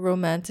when you're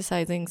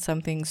romanticizing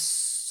something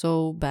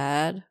so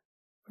bad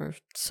or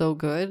so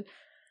good,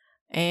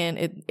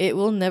 and it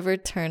will never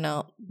turn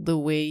out the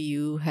way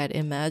you had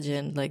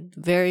imagined, like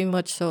very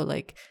much so,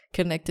 like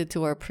connected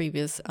to our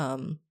previous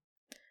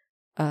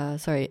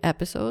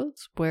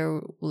episodes,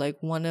 where like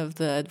one of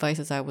the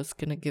advices I was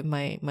gonna give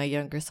my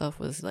younger self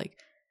was like,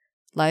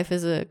 life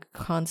is a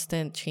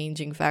constant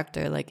changing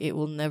factor. Like it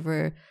will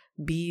never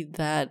be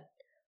that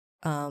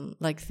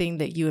like thing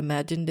that you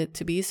imagined it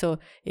to be. So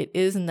it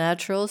is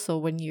natural. So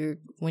when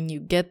you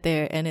get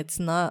there and it's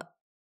not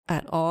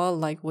at all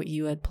like what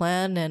you had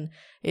planned, and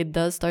it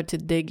does start to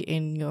dig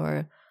in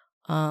your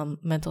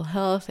mental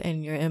health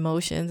and your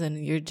emotions,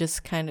 and you're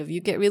just kind of, you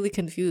get really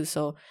confused.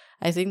 So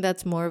I think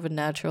that's more of a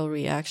natural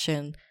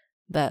reaction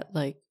that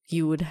like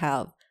you would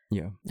have.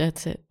 Yeah,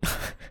 that's it.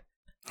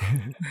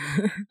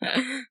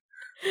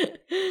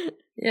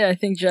 Yeah, I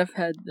think Jeff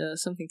had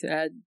something to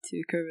add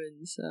to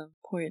Kervin's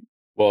point.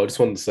 Well, I just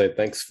wanted to say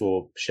thanks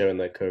for sharing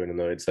that, Kervin. I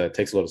know it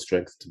takes a lot of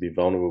strength to be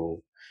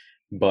vulnerable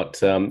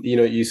But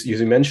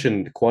you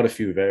mentioned quite a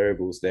few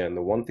variables there, and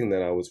the one thing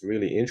that I was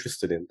really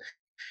interested in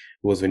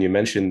was when you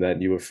mentioned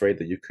that you were afraid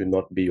that you could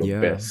not be your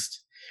Yeah.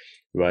 best,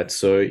 right?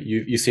 So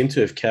you seem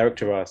to have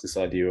characterized this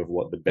idea of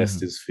what the best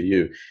Mhm. is for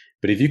you.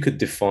 But if you could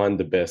define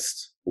the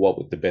best, what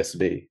would the best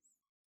be?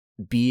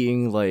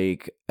 Being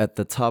like at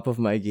the top of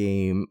my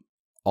game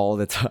all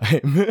the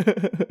time.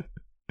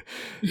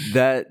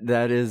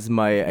 That is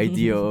my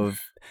idea of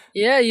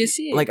Yeah, you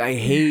see. like I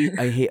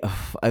hate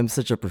ugh, I'm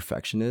such a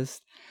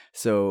perfectionist.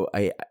 So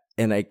I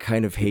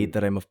kind of hate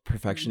that I'm a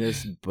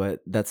perfectionist,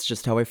 but that's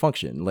just how I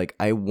function. Like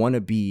I want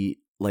to be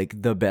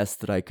like the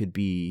best that I could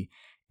be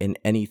in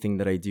anything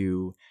that I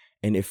do,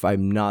 and if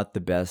I'm not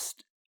the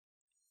best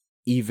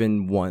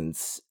even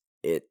once,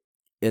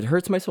 it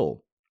hurts my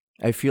soul.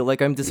 I feel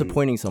like I'm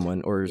disappointing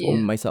someone or Yeah.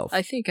 myself.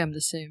 I think I'm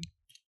the same.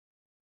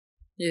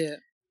 Yeah.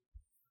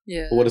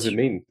 Yeah. But what does that's it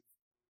true. mean?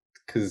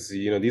 Because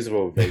these are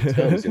all vague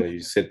terms. You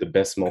said the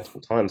best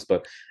multiple times,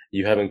 but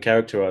you haven't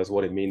characterized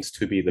what it means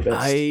to be the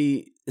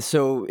best.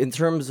 So in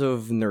terms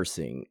of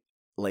nursing,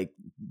 like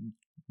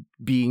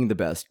being the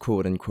best,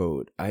 quote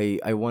unquote,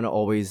 I want to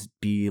always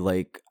be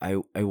like I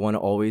want to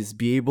always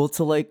be able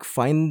to like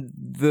find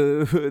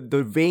the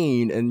the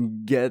vein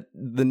and get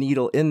the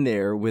needle in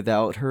there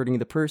without hurting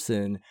the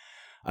person.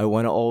 I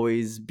want to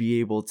always be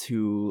able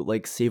to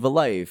like save a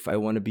life. I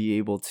want to be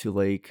able to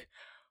like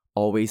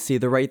always say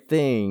the right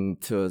thing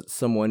to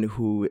someone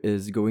who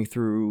is going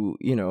through,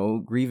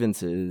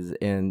 grievances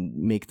and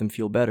make them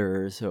feel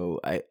better. So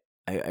I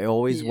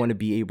always Yeah. want to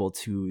be able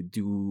to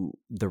do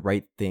the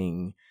right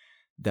thing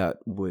that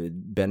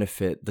would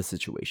benefit the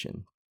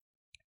situation.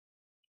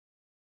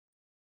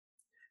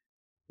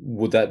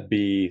 Would that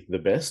be the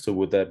best, or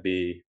would that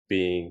be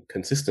being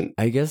consistent?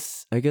 I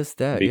guess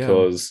that, yeah.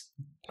 Because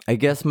I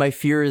guess my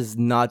fear is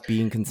not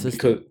being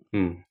consistent.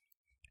 because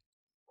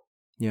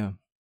Yeah.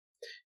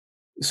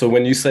 so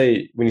when you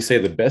say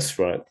the best,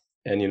 right,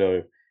 and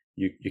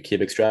you keep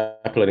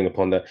extrapolating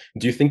upon that,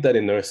 do you think that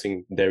in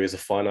nursing there is a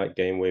finite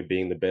game where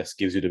being the best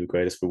gives you the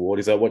greatest reward?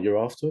 Is that what you're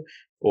after,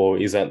 or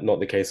is that not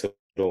the case at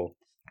all?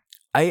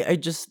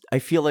 I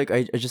feel like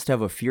I just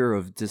have a fear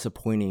of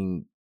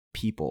disappointing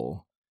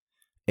people.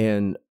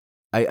 And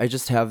I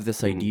just have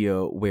this Mhm. idea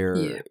Yeah.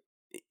 where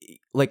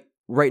like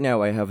right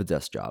now I have a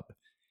desk job.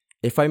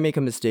 If I make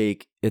a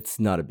mistake, it's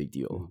not a big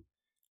deal.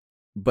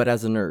 But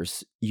as a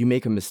nurse, you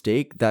make a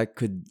mistake that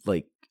could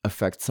like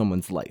affect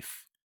someone's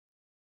life.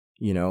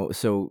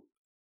 So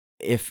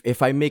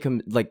if I make a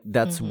like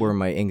that's where Mhm.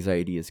 my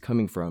anxiety is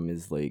coming from,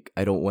 is like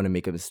I don't want to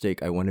make a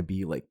mistake. I want to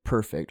be like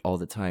perfect all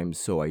the time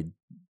so I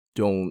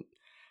don't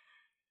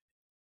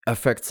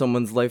affect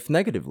someone's life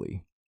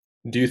negatively.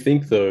 Do you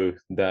think, though,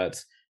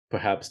 that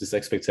perhaps this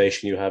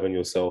expectation you have in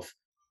yourself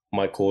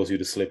might cause you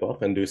to slip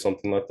up and do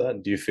something like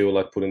that? Do you feel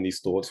like putting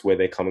these thoughts where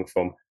they're coming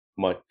from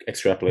might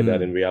extrapolate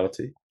that in Hmm.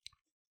 reality?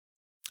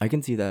 I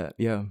can see that.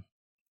 Yeah.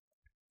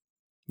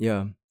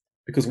 Yeah.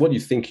 Because what you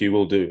think you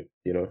will do,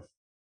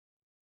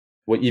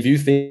 what if you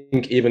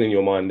think even in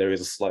your mind there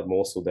is a slight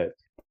morsel that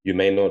you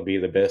may not be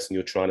the best and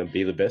you're trying to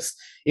be the best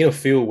in a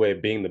field where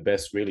being the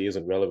best really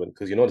isn't relevant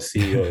because you're not a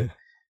CEO,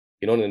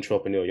 you're not an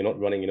entrepreneur, you're not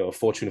running, a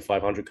Fortune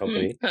 500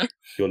 company.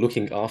 You're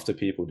looking after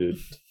people, dude.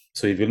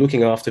 So if you're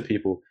looking after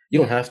people, you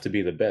don't Yeah. have to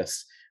be the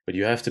best, but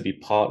you have to be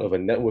part of a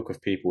network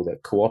of people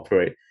that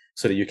cooperate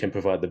so that you can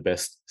provide the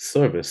best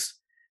service.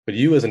 But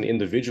you as an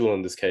individual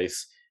in this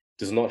case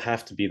does not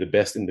have to be the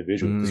best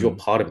individual because you're Mm.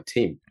 part of a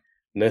team.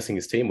 Nursing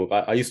is teamwork.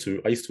 I used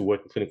to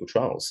work in clinical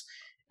trials,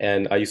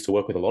 and I used to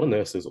work with a lot of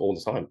nurses all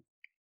the time.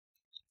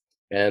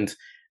 And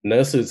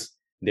nurses,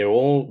 they're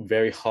all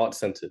very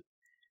heart-centered,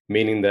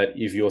 meaning that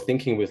if you're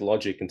thinking with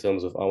logic in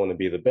terms of I want to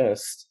be the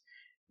best,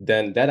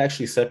 then that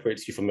actually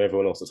separates you from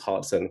everyone else that's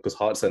heart-centered, because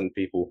heart-centered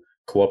people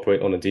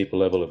cooperate on a deeper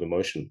level of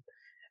emotion.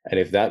 And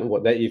if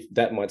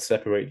that might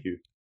separate you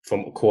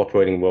from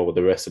cooperating well with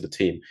the rest of the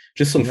team.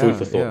 Just some food Yeah,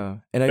 for thought yeah.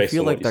 And I based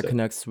feel on what like you that said.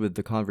 connects with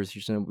the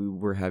conversation that we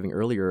were having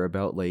earlier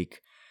about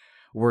like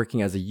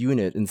working as a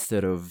unit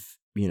instead of,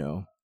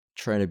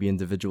 trying to be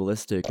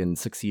individualistic and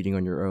succeeding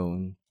on your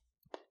own.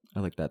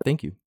 I like that.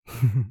 Thank you.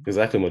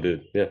 Exactly, my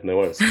dude. Yeah, no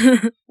worries.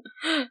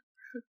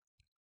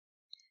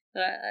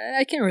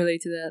 I can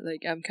relate to that.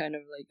 Like, I'm kind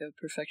of like a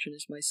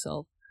perfectionist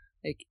myself.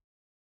 Like,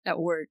 at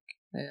work,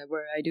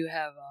 where I do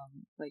have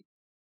like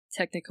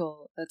a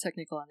technical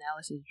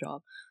analysis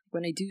job.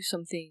 When I do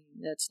something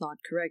that's not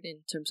correct in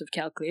terms of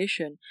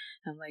calculation,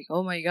 I'm like,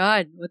 oh my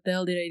god, what the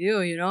hell did I do?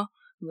 I'm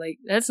like,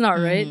 that's not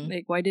right. Mhm.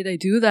 Like, why did I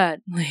do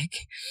that?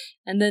 Like,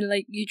 and then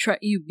like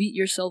you beat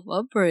yourself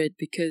up for it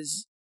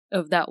because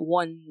of that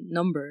one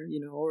number,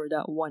 or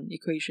that one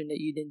equation that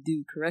you didn't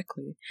do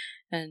correctly,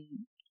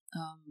 and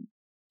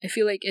I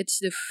feel like it's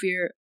the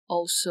fear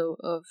also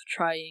of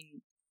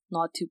trying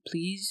not to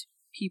please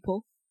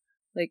people.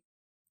 Like,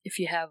 if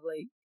you have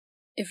like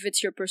if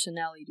it's your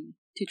personality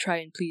to try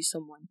and please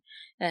someone,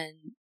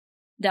 and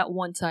that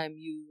one time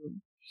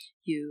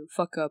you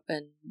fuck up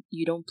and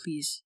you don't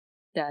please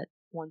that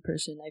one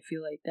person, I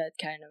feel like that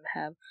kind of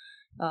have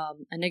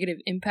a negative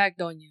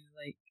impact on you.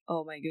 Like,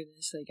 oh my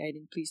goodness, like I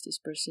didn't please this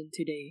person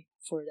today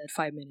for that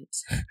 5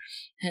 minutes.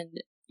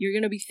 And you're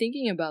gonna be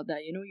thinking about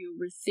that, you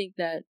overthink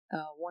that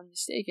one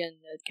mistake, and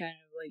that kind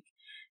of like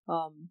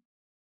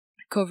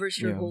covers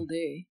your Yeah. whole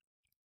day,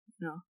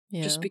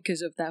 Yeah. just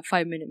because of that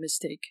 5-minute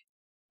mistake.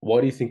 Why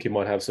do you think it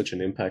might have such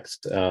an impact?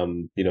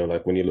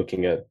 Like when you're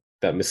looking at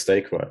that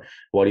mistake, right?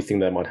 Why do you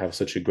think that might have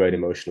such a great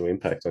emotional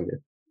impact on you?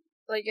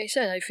 Like I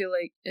said, I feel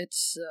like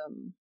it's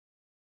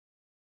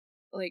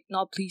like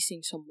not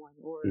pleasing someone,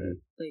 or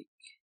like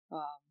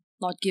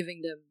not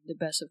giving them the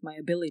best of my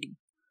ability.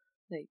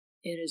 Like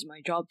it is my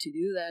job to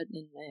do that,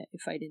 and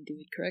if I didn't do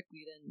it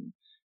correctly, then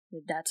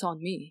that's on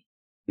me,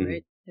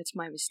 right? It's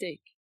my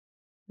mistake.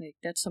 Like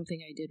that's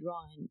something I did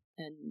wrong,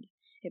 and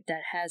if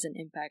that has an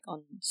impact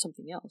on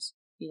something else,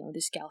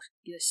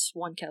 this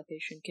one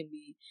calculation can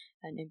be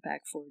an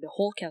impact for the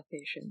whole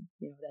calculation.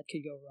 That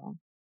could go wrong,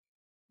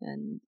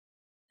 and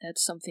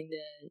that's something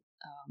that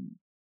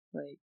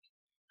like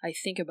I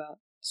think about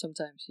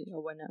sometimes.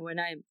 When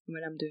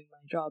I'm doing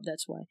my job.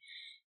 That's why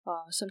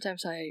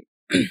sometimes I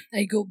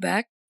I go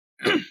back.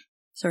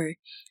 Sorry,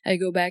 I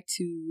go back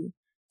to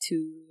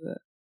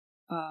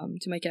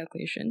my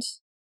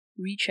calculations,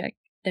 recheck,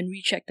 then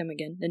recheck them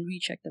again,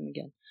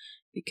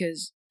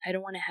 because I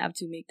don't want to have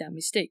to make that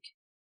mistake.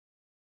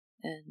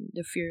 And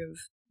the fear of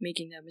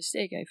making that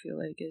mistake, I feel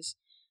like is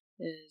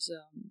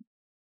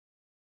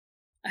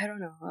I don't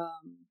know,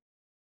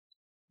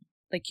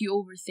 like you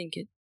overthink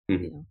it,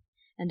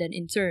 and then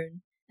in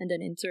turn,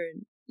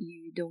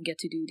 you don't get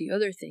to do the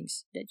other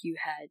things that you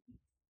had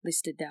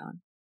listed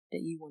down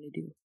that you want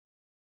to do.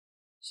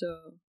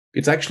 So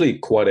it's actually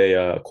quite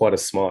a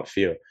smart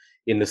fear,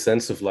 in the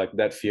sense of like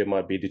that fear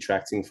might be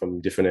detracting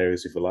from different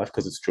areas of your life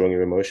because it's drawing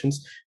your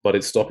emotions, but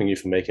it's stopping you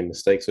from making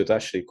mistakes. So it's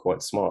actually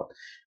quite smart.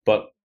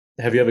 But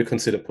have you ever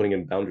considered putting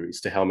in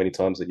boundaries to how many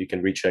times that you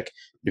can recheck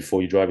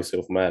before you drive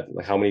yourself mad?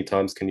 Like how many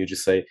times can you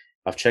just say,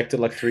 I've checked it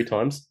like 3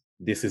 times.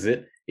 This is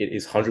it. It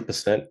is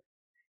 100%.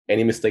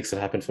 Any mistakes that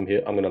happen from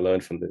here, I'm going to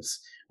learn from this.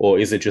 Or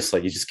is it just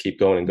like you just keep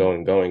going and going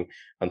and going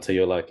until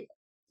you're like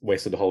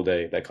wasted the whole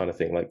day, that kind of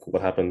thing? Like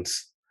what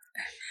happens?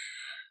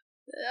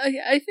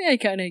 I think I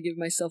kind of give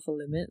myself a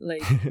limit.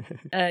 Like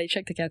I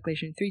check the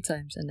calculation 3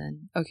 times, and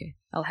then okay,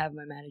 I'll have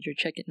my manager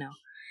check it now.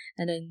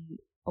 And then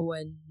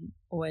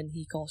when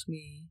he calls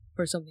me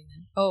for something,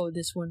 then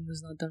this one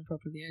was not done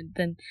properly, and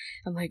then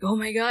I'm like, oh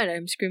my god,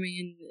 I'm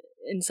screaming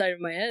inside of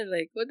my head,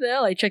 like what the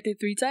hell? I checked it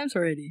 3 times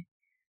already,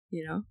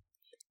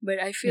 But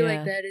I feel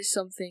like that is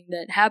something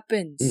that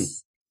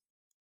happens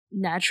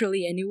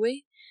naturally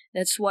anyway.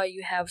 That's why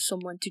you have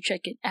someone to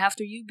check it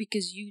after you,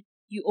 because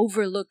you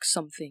overlook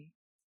something.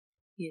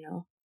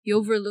 You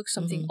overlook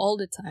something all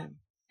the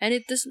time, and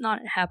it does not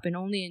happen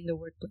only in the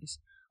workplace,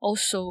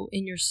 also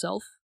in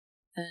yourself.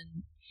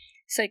 And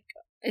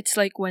it's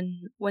like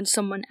when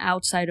someone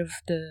outside of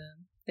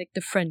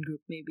the friend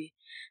group maybe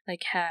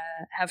like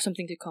have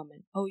something to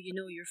comment. Oh,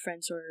 your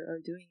friends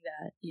are doing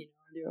that.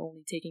 They're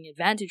only taking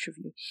advantage of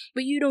you,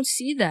 but you don't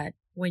see that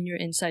when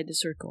you're inside the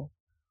circle,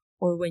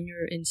 or when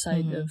you're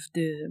inside of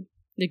the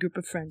group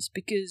of friends,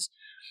 because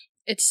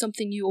it's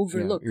something you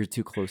overlook. You're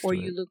too close or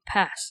to you it. look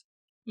past.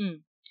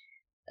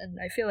 And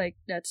I feel like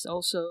that's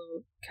also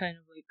kind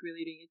of like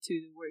relating it to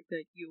the work,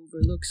 that you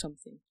overlook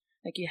something.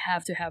 Like you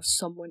have to have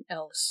someone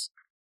else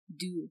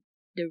do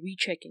the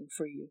rechecking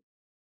for you.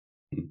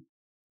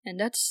 And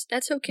that's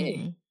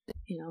okay.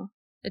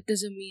 It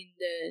doesn't mean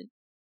that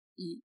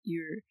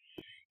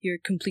you're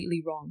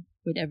completely wrong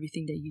with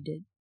everything that you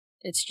did.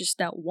 It's just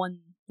that one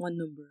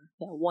number,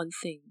 that one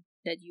thing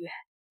that you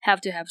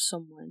have to have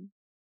someone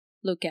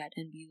look at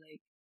and be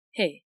like,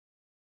 hey,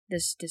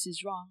 this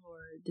is wrong, or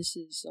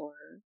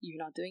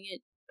you're not doing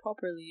it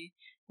properly,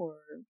 or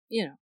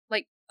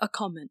like a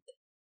comment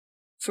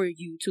for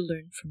you to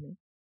learn from it,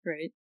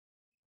 right?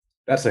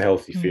 That's a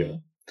healthy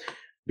fear,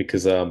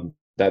 because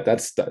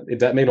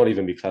that may not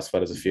even be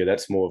classified as a fear.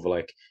 That's more of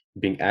like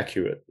being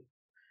accurate.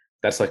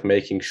 That's like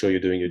making sure you're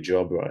doing your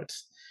job right.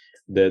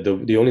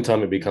 The only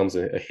time it becomes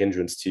a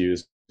hindrance to you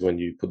is when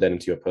you put that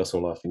into your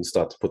personal life and you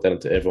start to put that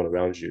into everyone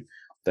around you,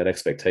 that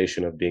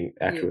expectation of being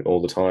accurate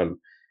all the time.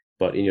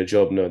 But in your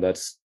job, no,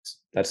 that's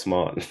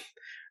smart,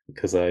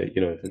 because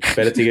it's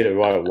better to get it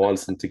right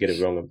once than to get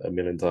it wrong a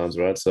million times,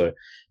 right? So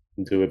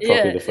do it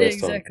properly the first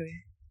time. Exactly.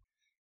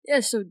 Yeah.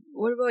 So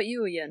what about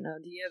you, Ian?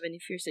 Do you have any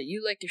fears that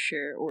you like to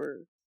share,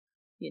 or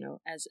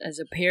as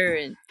a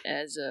parent,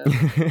 as a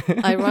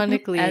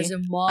ironically, as a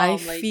mom, I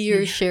like,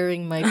 fear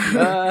sharing my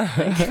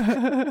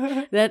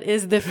fear. That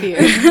is the fear.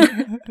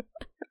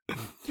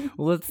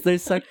 Well, let's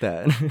dissect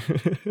that.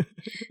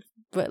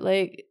 But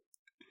like,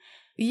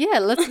 yeah,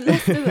 let's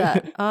do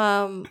that.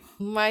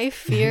 My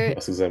fear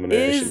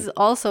is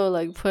also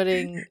like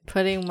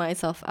putting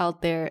myself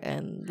out there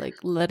and like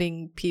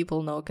letting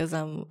people know, because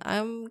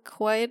I'm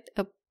quite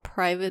a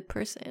private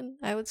person,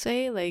 I would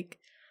say. Like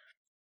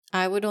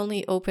I would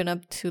only open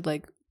up to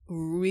like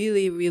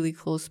really, really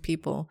close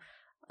people,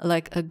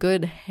 like a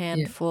good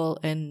handful,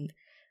 and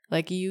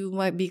like you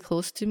might be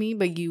close to me,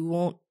 but you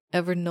won't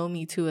ever know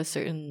me to a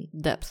certain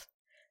depth.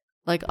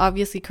 like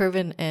obviously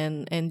Kervin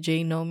and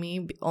Jay know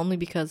me only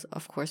because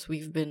of course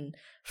we've been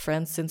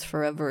friends since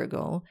forever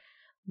ago.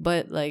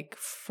 But like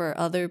for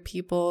other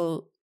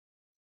people,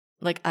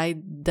 like I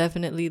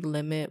definitely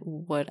limit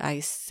what I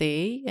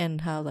say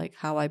and how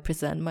I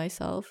present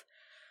myself.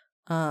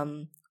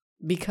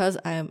 Because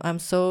I'm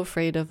so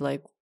afraid of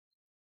like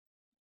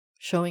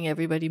showing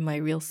everybody my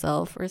real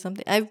self or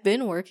something. I've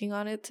been working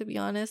on it, to be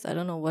honest. I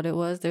don't know what it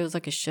was. There was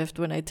like a shift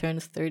when I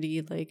turned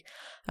 30. Like,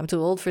 I'm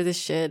too old for this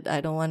shit.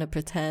 I don't want to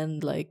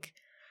pretend, like,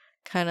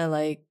 kind of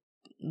like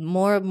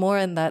more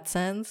in that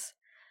sense.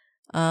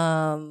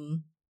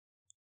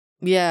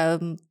 Yeah,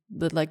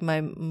 but like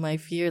my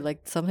fear,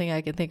 like something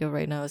I can think of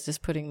right now is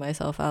just putting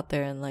myself out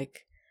there and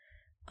like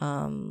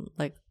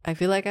I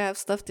feel like I have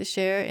stuff to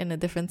share in a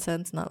different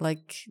sense, not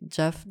like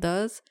Jeff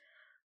does.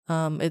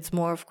 It's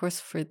more, of course,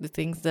 for the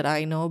things that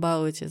I know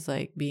about, which is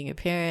like being a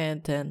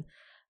parent and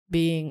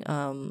being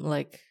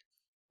like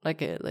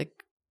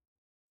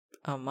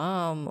a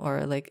mom,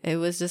 or like it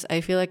was just,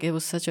 I feel like it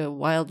was such a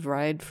wild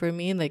ride for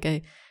me.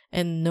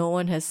 And no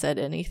one has said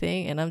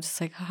anything, and I'm just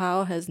like,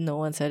 how has no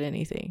one said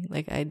anything?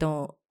 Like I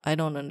don't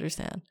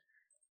understand.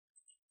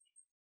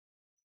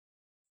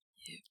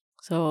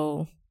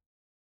 So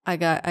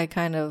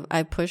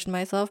I pushed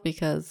myself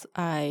because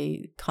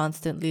I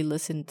constantly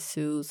listened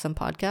to some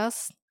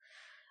podcasts.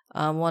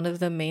 One of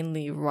them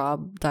mainly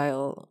Rob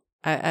Dial.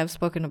 I've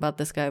spoken about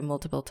this guy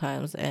multiple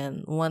times,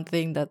 and one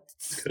thing that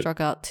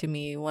struck out to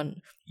me,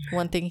 one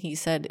thing he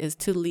said is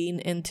to lean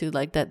into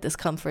like that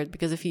discomfort,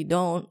 because if you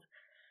don't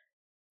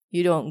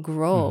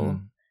grow.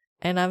 Mm-hmm.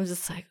 And I'm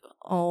just like,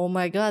 oh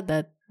my God,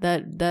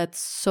 that's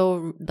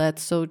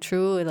so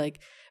true. Like,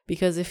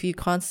 because if you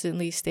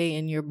constantly stay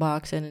in your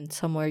box and in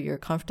somewhere you're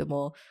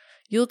comfortable,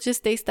 you'll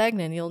just stay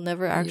stagnant. You'll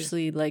never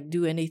actually like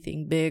do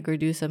anything big or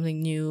do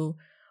something new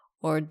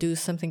or do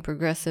something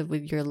progressive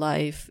with your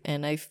life.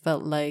 And I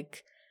felt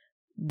like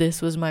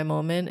this was my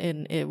moment,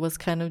 and it was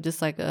kind of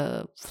just like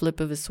a flip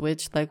of a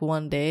switch. Like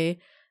one day,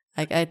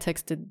 like I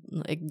texted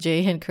like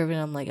Jay and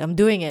Kervin, I'm like, I'm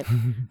doing it.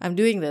 I'm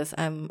doing this.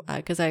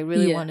 Because I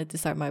really wanted to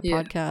start my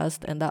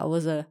podcast, and that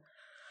was a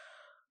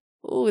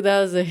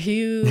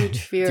huge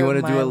fear. Do you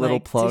want to do a little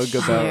plug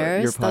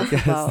about your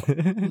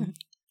podcast?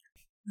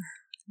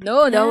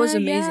 No, that was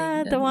amazing.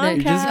 Yeah, the one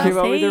you just came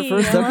out with your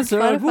first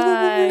episode.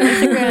 Spotify,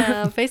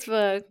 Instagram,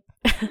 Facebook.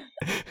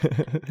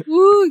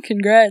 Woo!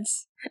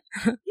 Congrats.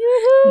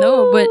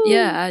 No, but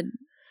yeah,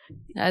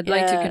 I'd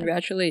like to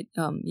congratulate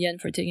Yen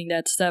for taking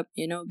that step,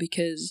 you know,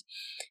 because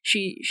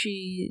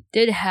she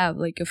did have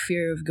like a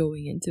fear of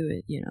going into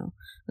it, you know.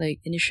 Like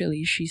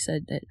initially she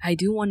said that I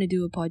do want to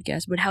do a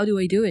podcast, but how do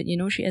I do it? You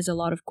know, she has a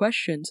lot of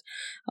questions.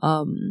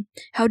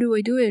 How do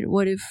I do it?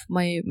 What if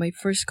my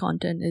first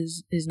content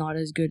is not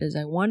as good as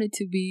I want it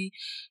to be?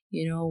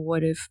 You know,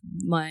 what if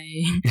my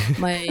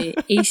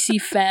AC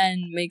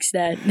fan makes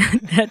that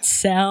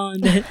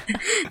sound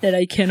that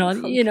I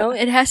cannot, you know,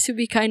 it has to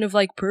be kind of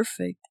like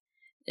perfect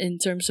in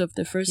terms of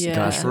the first episode.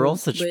 Gosh, we're all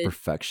such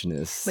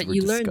perfectionists. But we're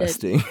you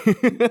disgusting.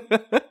 learned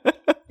it.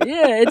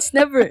 Yeah, it's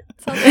never.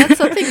 That's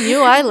something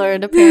new I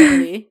learned,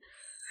 apparently.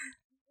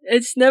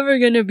 It's never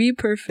gonna be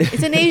perfect.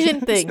 It's an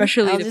Asian thing.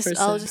 Especially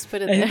I'll just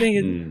put it there. I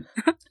think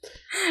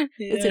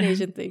it's an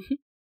Asian thing.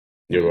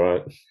 You're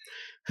right.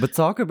 But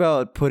talk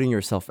about putting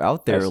yourself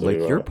out there. Absolutely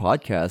like right. Your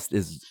podcast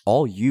is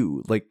all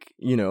you. Like,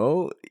 you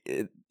know,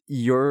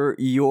 you're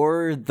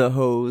the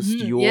host.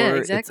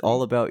 Exactly. It's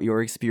all about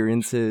your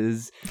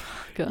experiences.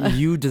 God.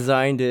 You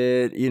designed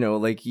it. You know,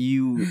 like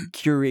you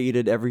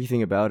curated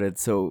everything about it.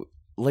 So,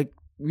 like,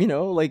 you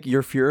know, like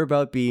your fear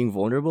about being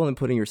vulnerable and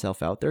putting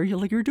yourself out there,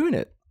 you're doing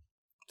it.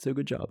 So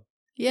good job.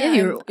 Yeah,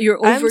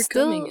 you're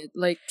overcoming it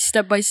like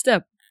step by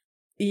step.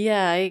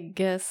 Yeah, I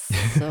guess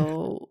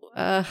so.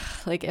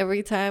 Like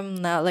every time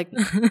now, like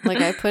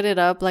I put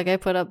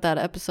up that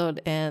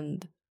episode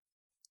and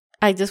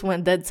I just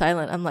went dead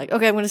silent. I'm like,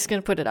 okay, I'm just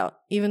gonna put it out,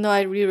 even though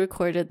I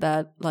re-recorded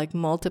that like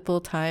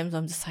multiple times.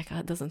 I'm just like,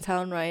 it doesn't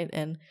sound right,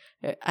 and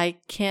I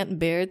can't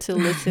bear to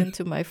listen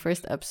to my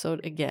first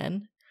episode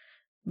again,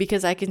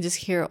 because I can just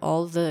hear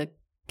all the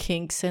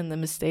kinks and the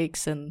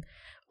mistakes, and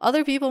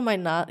other people might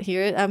not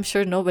hear it. I'm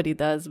sure nobody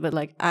does, but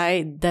like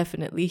I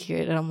definitely hear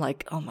it, and I'm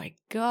like, oh my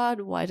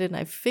God, why didn't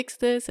I fix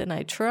this? And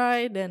I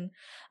tried, and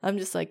I'm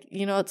just like,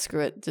 you know what,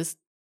 screw it, just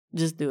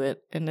do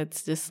it. And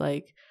it's just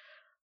like,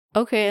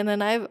 okay. And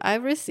then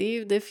I've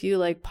received a few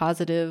like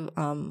positive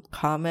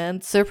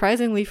comments,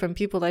 surprisingly, from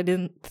people I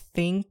didn't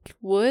think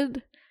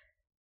would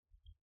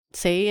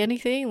say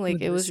anything.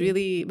 Like it was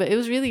really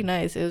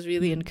nice. It was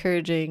really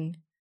encouraging.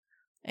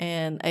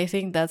 And I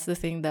think that's the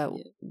thing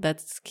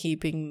that's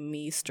keeping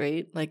me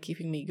straight, like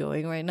keeping me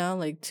going right now,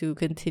 like to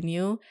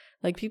continue.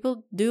 Like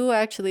people do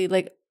actually,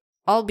 like,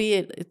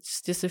 albeit it's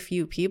just a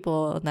few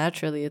people,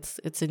 naturally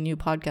it's a new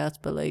podcast,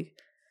 but like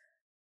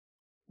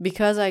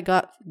because I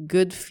got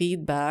good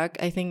feedback,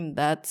 I think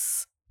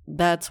that's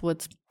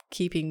what's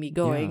keeping me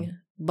going. Yeah.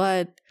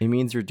 But it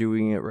means you're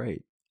doing it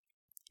right.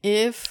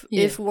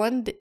 if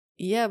one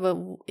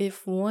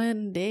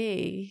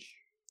day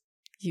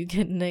you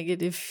get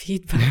negative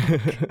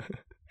feedback,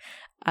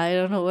 I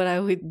don't know what I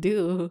would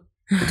do.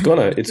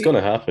 It's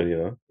gonna happen, you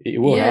know. It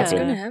will Yeah. It's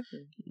gonna happen.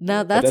 happen.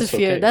 Now But that's a that's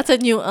fear. okay. That's a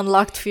new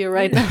unlocked fear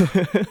right now.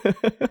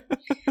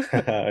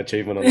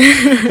 Achievement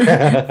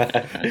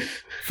unlocked.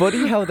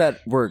 Funny how that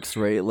works,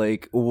 right?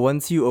 Like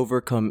once you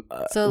overcome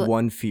So-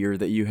 one fear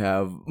that you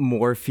have,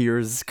 more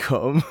fears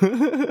come.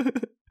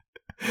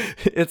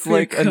 It's Fear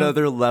like come.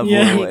 another level,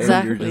 Yeah. and you're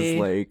just Exactly.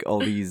 like all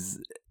these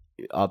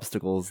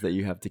obstacles that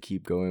you have to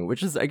keep going,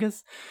 which is, I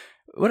guess,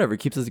 whatever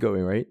keeps us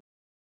going, right?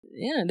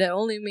 Yeah, that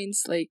only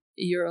means like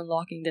you're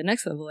unlocking the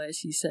next level,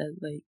 as you said.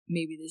 Like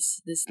maybe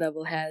this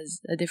level has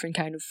a different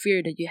kind of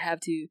fear that you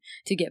have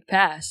to get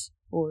past,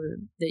 or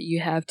that you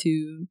have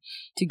to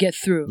get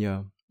through.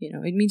 Yeah. You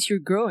know, it means you're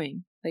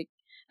growing. Like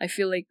I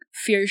feel like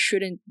fear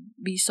shouldn't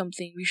be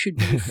something we should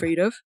be afraid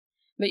of,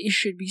 but it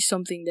should be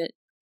something that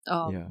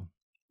Yeah.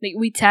 like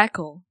we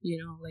tackle. You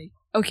know, like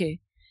okay,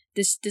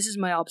 this is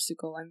my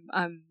obstacle.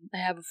 I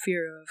have a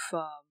fear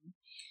of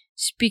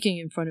speaking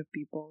in front of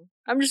people.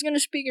 I'm just gonna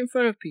speak in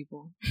front of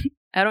people.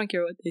 I don't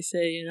care what they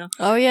say, you know.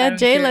 Oh I yeah, don't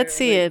Jay, care, let's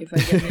see like, it. if I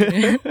get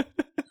it.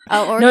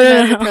 I'll no,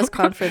 organize a no. press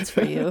conference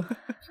for you.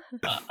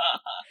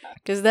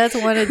 Because that's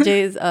one of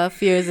Jay's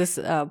fears is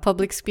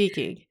public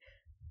speaking.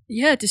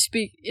 Yeah, to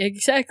speak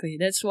exactly.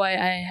 That's why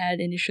I had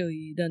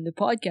initially done the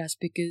podcast,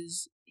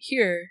 because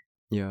here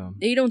Yeah.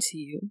 they don't see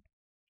you.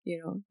 You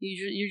know,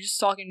 you're just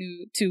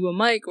talking to a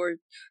mic or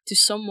to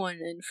someone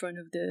in front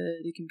of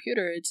the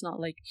computer. It's not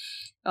like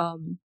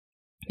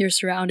you're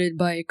surrounded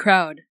by a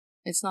crowd.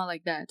 It's not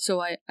like that.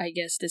 So I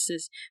guess this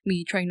is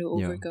me trying to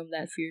Yeah. overcome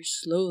that fear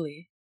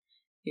slowly,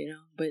 you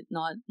know, but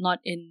not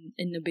in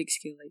a big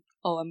scale. Like,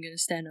 oh, I'm gonna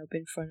stand up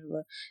in front of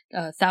a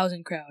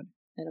 1,000 crowd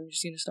and I'm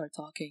just gonna start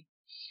talking.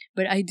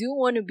 But I do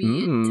want to be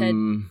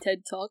in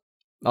TED Talk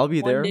I'll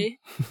be one there. day.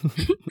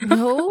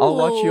 No. I'll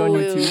watch you on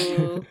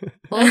YouTube.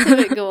 Also,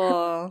 it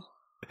go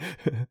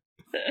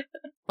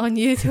on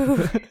YouTube.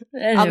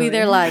 I'll be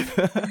there Anyway. live.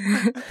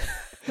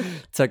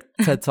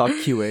 TED Talk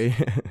QA.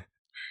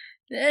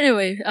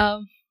 Anyway,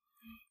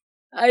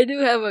 I do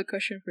have a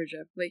question for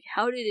Jeff. Like,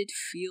 how did it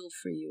feel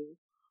for you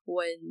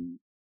when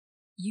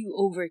you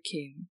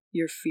overcame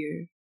your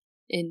fear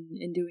in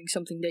doing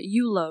something that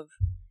you love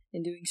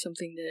and doing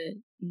something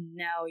that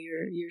now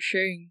you're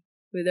sharing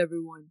with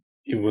everyone?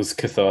 It was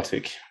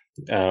cathartic,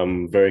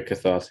 very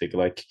cathartic.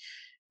 Like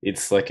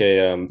it's like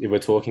a if we're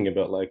talking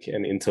about like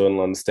an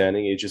internal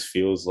understanding, it just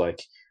feels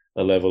like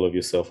a level of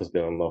yourself has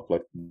been unlocked.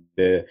 Like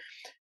there,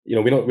 you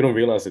know, we don't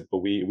realize it, but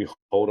we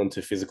hold on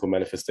to physical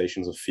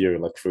manifestations of fear.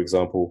 Like for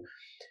example,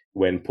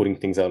 when putting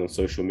things out on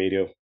social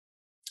media,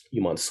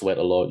 you might sweat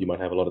a lot, you might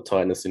have a lot of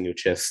tightness in your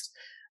chest,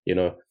 you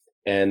know.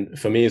 And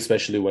for me,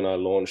 especially when I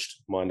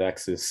launched Mind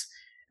Axis,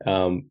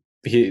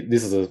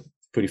 this is a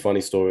pretty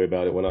funny story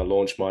about it. When I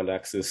launched Mind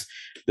Axis,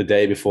 the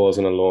day before I was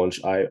going to launch,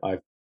 I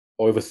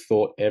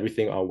overthought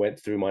everything. I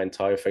went through my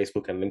entire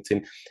Facebook and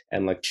LinkedIn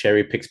and like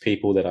cherry picked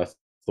people that I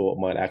thought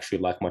might actually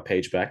like my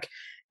page back.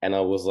 And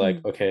I was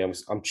like, okay,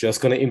 I'm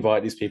just going to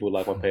invite these people to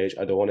like my page.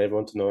 I don't want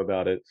everyone to know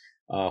about it.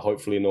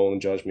 Hopefully no one will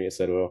judge me,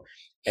 etc.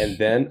 And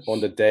then on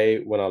the day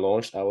when I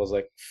launched, I was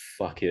like,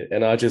 fuck it.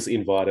 And I just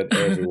invited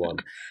everyone.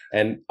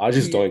 And I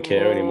just don't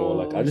care anymore.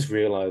 Like I just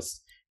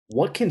realized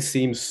what can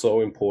seem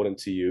so important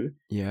to you,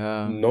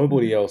 Yeah.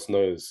 nobody else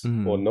knows,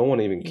 Mhm. or no one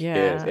even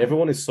cares. Yeah.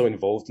 Everyone is so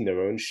involved in their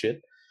own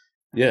shit.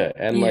 Yeah.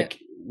 And Yeah. like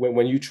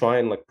when you try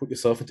and like put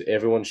yourself into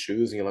everyone's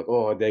shoes and you're like,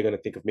 oh, they're gonna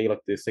think of me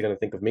like this, they're gonna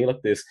think of me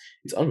like this,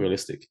 it's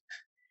unrealistic.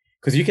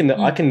 Because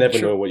I can never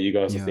Sure. know what you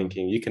guys Yeah. are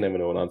thinking. You can never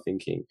know what I'm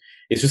thinking.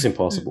 It's just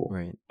impossible.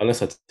 Right.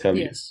 Unless I tell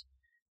you. Yes.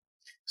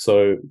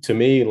 So to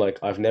me, like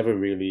I've never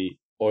really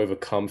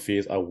overcome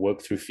fears. I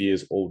work through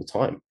fears all the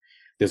time.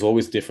 There's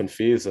always different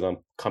fears that I'm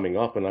coming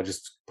up and I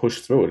just push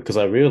through it because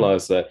I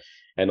realize that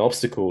an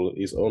obstacle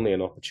is only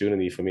an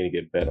opportunity for me to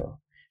get better,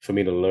 for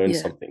me to learn Yeah.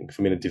 something,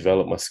 for me to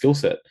develop my skill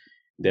set.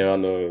 There are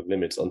no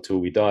limits until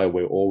we die.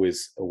 We're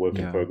always a work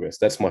in Yeah. progress.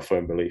 That's my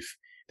firm belief.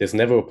 There's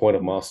never a point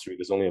of mastery.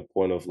 There's only a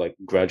point of like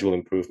gradual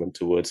improvement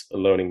towards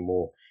learning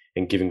more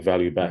and giving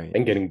value back Right.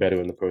 and getting better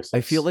in the process.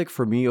 I feel like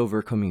for me,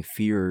 overcoming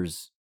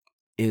fears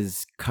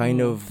is kind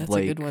of That's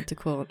like a good one to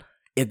quote.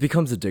 it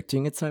becomes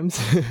addicting at times.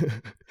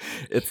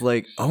 It's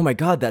like, oh my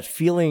god, that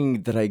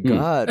feeling that I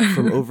got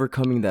from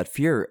overcoming that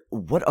fear.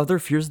 What other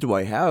fears do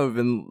I have?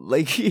 And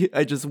like,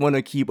 I just want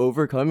to keep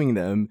overcoming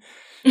them.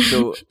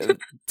 So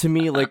to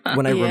me, like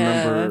when I Yeah.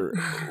 remember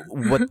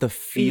what the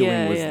feeling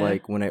Yeah, was yeah.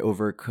 like when I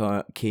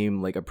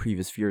overcame like a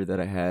previous fear that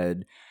I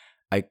had,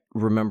 I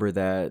remember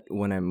that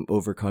when I'm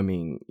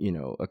overcoming, you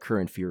know, a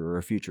current fear or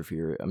a future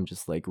fear, I'm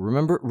just like,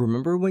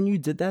 remember when you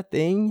did that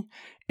thing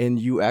and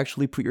you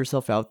actually put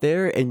yourself out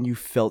there and you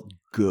felt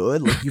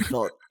good, like you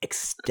felt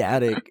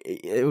ecstatic.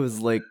 It was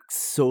like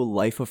so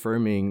life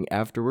affirming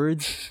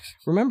afterwards.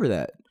 Remember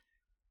that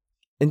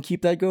and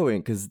keep that going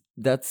because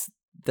that's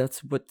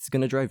what's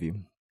gonna drive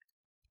you.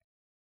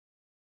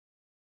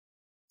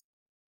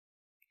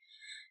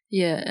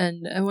 Yeah,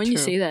 and when you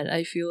True. say that,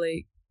 I feel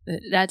like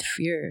that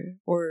fear,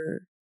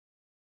 or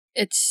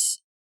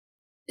it's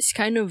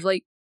kind of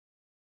like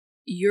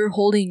you're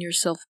holding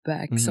yourself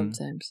back Mhm.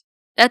 sometimes.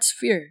 That's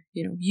fear.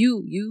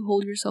 You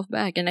hold yourself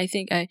back. And I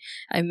think I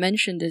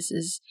mentioned this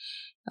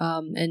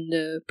in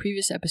the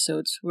previous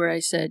episodes where I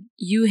said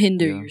you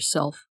hinder Yeah.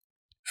 yourself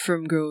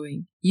from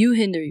growing. You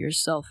hinder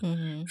yourself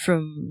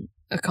from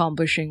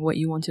accomplishing what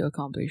you want to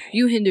accomplish.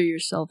 You hinder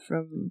yourself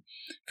from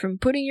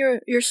putting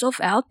yourself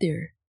out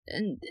there.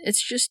 And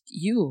it's just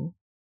you.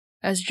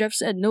 As Jeff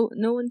said, no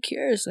one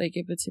cares like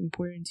if it's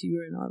important to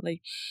you or not.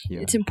 Like Yeah.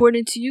 it's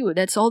important to you.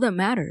 That's all that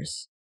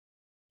matters.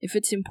 If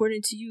it's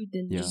important to you,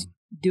 then Yeah. just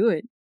do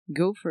it.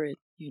 Go for it,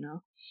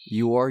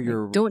 You are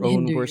your don't own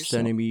hinder worst yourself.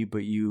 enemy,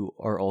 but you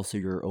are also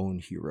your own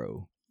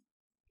hero.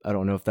 I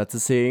don't know if that's a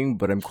saying,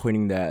 but I'm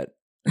coining that.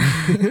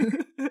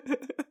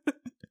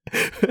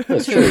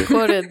 That's True. true.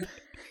 Quoted.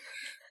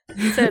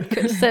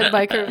 Said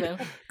by Kervin.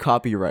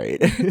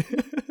 Copyright.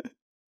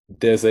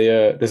 There's a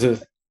Yeah.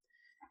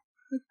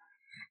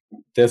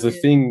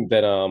 thing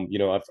that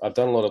I've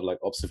done a lot of like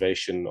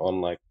observation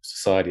on like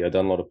society. I've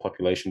done a lot of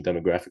population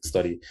demographic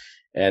study,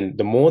 and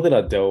the more that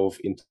I delve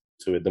into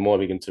it, the more I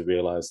begin to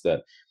realize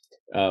that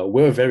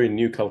we're a very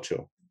new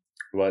culture,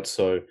 right?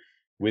 So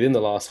within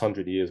the last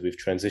 100 years, we've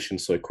transitioned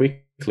so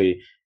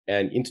quickly,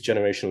 and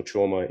intergenerational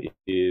trauma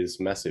is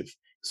massive.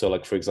 So,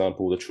 like for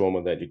example, the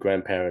trauma that your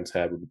grandparents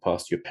had will be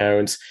passed to your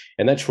parents,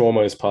 and that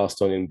trauma is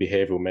passed on in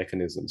behavioral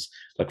mechanisms.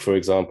 Like for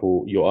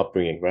example, your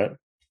upbringing, right?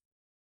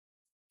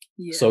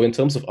 Yeah. So in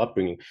terms of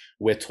upbringing,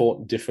 we're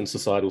taught different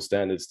societal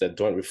standards that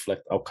don't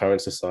reflect our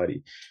current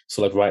society.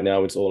 So like right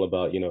now, it's all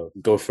about,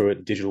 go for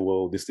it, digital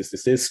world,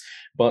 this.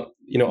 But,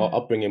 our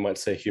upbringing might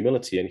say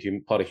humility,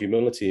 and part of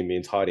humility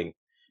means hiding.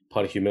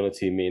 Part of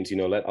humility means,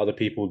 let other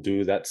people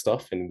do that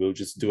stuff, and we'll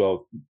just do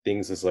our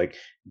things as like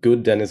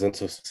good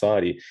denizens of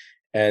society.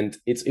 And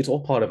it's all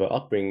part of our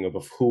upbringing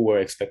of who we're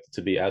expected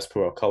to be as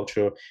per our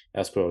culture,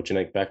 as per our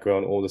genetic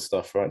background, all this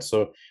stuff, right?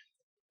 So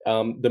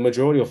the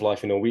majority of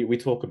life, we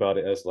talk about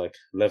it as like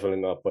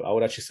leveling up, but I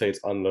would actually say it's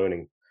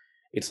unlearning.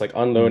 It's like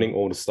unlearning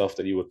all the stuff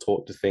that you were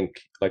taught to think.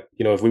 Like,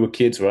 if we were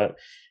kids, right,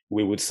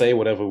 we would say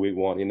whatever we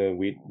want.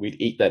 We'd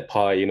eat that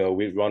pie.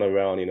 We'd run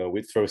around.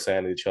 We'd throw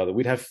sand at each other.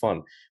 We'd have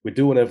fun. We'd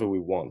do whatever we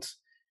want.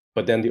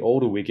 But then the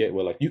older we get,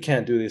 we're like, you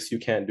can't do this, you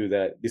can't do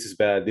that. This is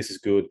bad. This is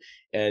good.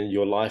 And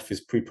your life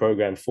is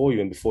pre-programmed for you,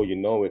 and before you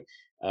know it,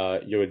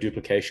 you're a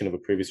duplication of a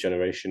previous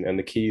generation. And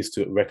the key is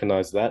to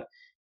recognize that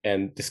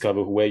and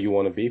discover where you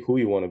want to be, who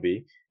you want to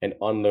be, and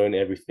unlearn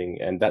everything.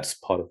 And that's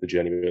part of the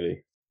journey,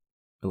 really.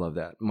 I love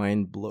that.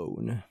 Mind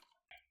blown.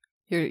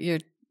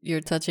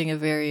 You're touching a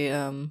very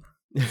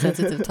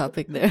sensitive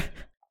topic there.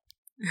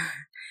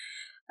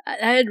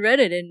 I had read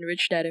it in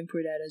Rich Dad and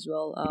Poor Dad as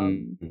well.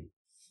 Mhm.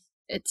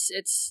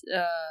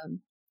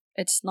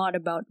 It's not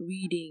about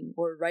reading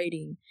or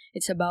writing.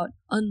 It's about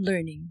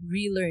unlearning,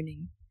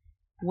 relearning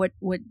what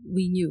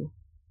we knew,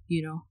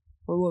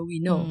 or what we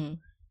know.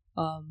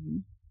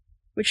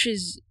 Which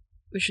is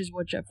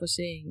what Jeff was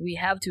saying. We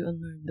have to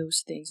unlearn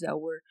those things that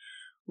were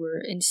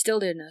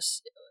instilled in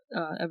us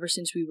ever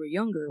since we were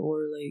younger,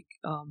 or like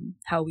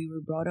how we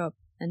were brought up,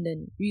 and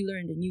then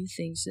relearn the new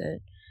things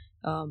that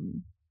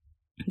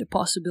the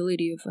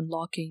possibility of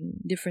unlocking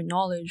different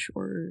knowledge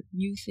or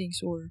new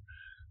things, or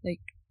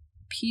like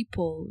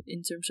people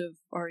in terms of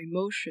our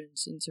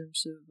emotions, in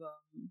terms of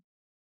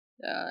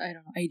I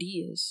don't know,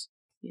 ideas,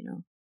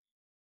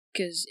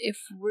 because if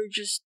we're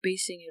just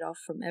basing it off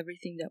from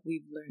everything that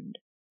we've learned,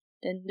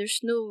 then there's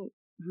no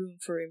room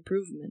for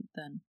improvement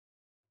then.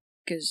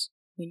 Because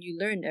when you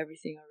learned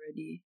everything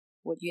already,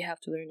 what you have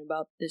to learn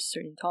about this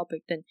certain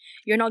topic, then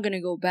you're not going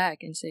to go back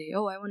and say,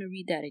 oh, I want to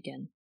read that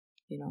again.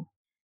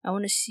 I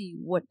want to see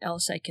what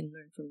else I can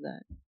learn from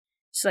that.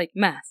 It's like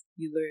math.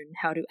 You learn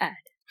how to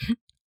add.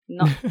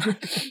 Not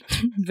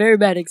very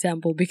bad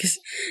example because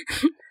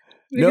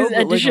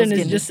addition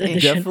is just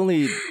addition.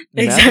 Definitely,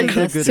 Exactly.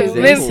 math is a good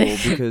So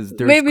example because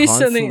there's maybe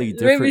constantly something-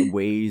 different maybe-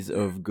 ways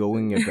of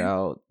going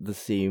about the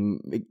same,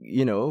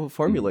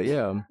 formula.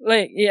 Yeah.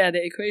 Like, yeah,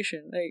 the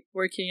equation, like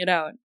working it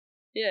out.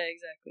 Yeah,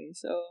 exactly.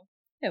 So,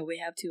 yeah, we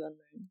have to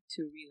unlearn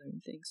to relearn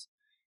things.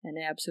 And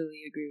I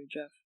absolutely agree with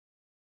Jeff.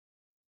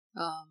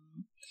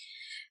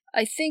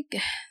 I think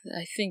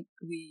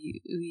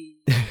we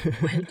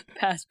went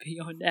past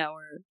beyond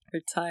our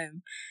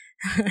time.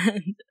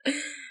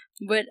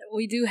 But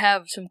we do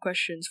have some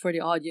questions for the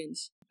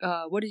audience.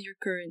 What is your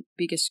current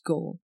biggest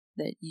goal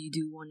that you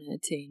do want to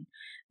attain,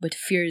 but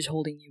fear is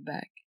holding you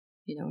back?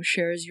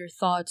 Share us your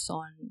thoughts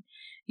on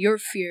your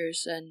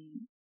fears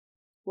and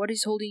what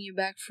is holding you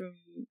back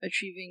from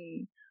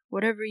achieving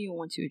whatever you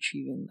want to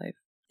achieve in life.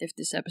 If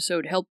this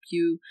episode helped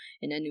you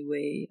in any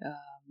way,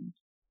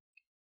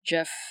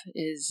 Jeff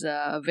is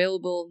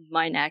available,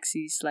 Mind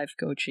Axis Life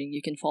Coaching.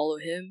 You can follow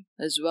him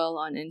as well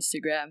on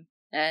Instagram.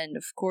 And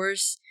of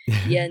course,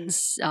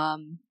 Yen's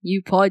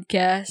new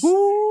podcast.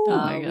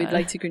 my We'd God.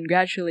 like to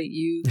congratulate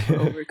you for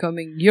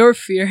overcoming your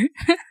fear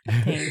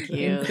Thank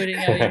you. and putting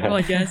out your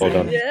podcast. Hold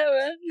on.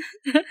 Yeah,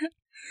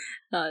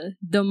 man.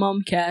 The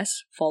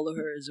Momcast, follow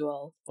her as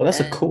well. Well, that's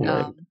a And, cool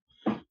name.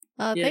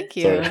 Oh, Yeah. thank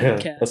you. Sorry.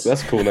 Momcast.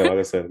 That's a cool name. Like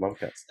I said,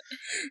 Momcast.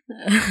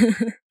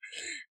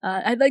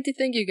 I'd like to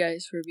thank you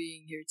guys for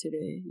being here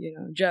today.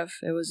 Jeff,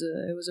 it was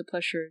a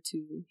pleasure to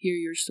hear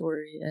your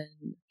story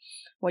and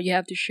what you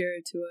have to share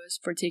to us,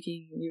 for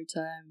taking your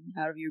time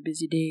out of your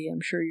busy day.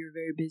 I'm sure you're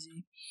very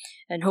busy,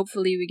 and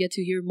hopefully we get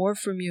to hear more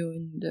from you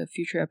in the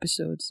future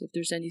episodes. If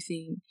there's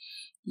anything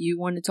you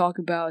want to talk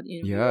about,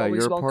 Yeah,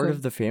 you're a part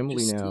of the family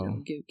just, now.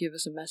 give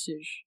us a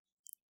message.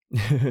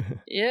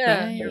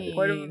 Yeah, you're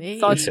part of Hey.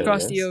 Thoughts Yeah,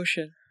 Across yes. the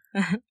Ocean.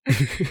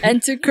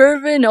 And to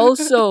Kervin,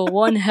 also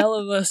one hell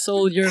of a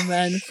soldier,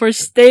 man, for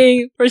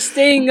staying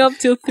up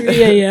till 3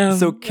 a.m.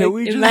 So can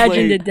we just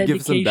imagine the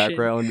give some dedication.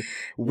 background?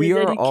 We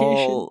are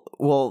dedication.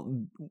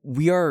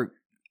 we are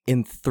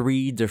in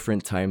 3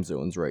 different time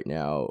zones right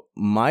now.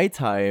 My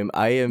time,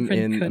 I am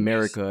Different in countries.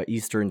 America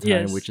Eastern time,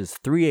 Yes. which is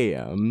 3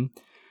 a.m.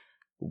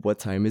 What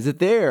time is it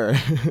there?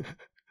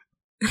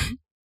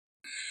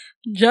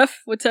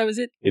 Jeff, what time is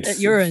it It's at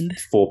your end?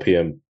 4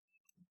 p.m.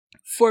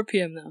 4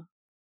 p.m. now.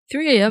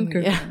 3 a.m.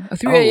 Kervin. Yeah.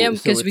 3 a.m. Oh,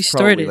 so because we it's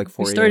probably started. like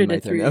 4 we a.m. started my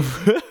at time 3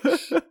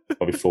 now. a.m.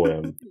 Probably 4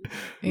 a.m.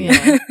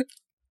 Yeah.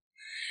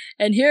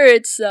 And here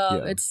it's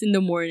Yeah. it's in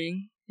the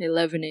morning,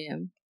 11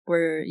 a.m.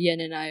 where Yen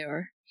and I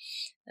are.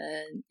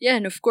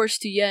 And of course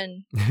to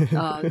Yen,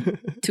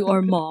 to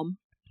our mom,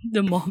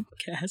 the mom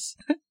cast.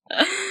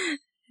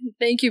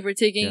 Thank you for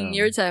taking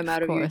Yeah, your time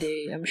out of of your course.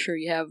 day. I'm sure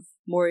you have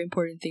more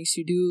important things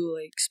to do,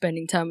 like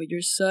spending time with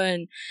your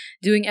son,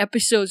 doing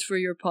episodes for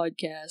your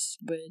podcast.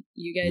 But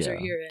you guys are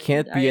here. And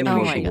Can't I be any more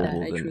appreciate that.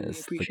 global I than truly this.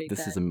 Like, appreciate this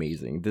that. is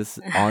amazing. This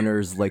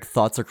honors like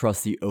thoughts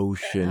across the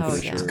ocean Oh,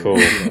 for yeah. sure. Cool.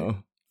 You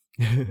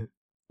know?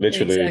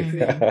 Literally.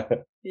 Exactly.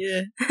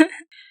 Yeah.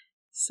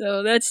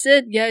 So that's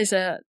it, guys.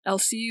 I'll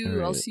see you.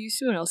 I'll Alright. see you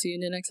soon. I'll see you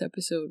in the next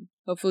episode.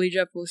 Hopefully,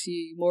 Jeff will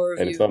see more of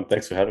you. Anytime.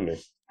 Thanks for having me.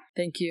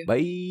 Thank you.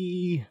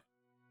 Bye.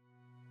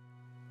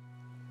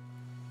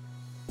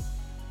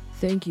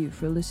 Thank you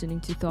for listening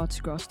to Thoughts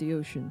Across the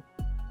Ocean.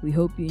 We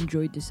hope you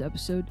enjoyed this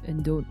episode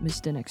and don't miss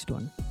the next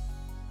one.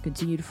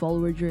 Continue to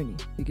follow our journey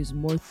because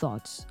more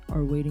thoughts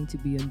are waiting to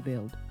be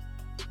unveiled.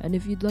 And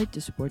if you'd like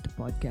to support the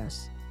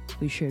podcast,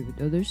 please share it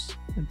with others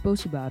and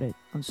post about it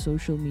on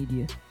social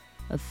media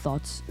at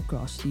Thoughts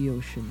Across the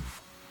Ocean.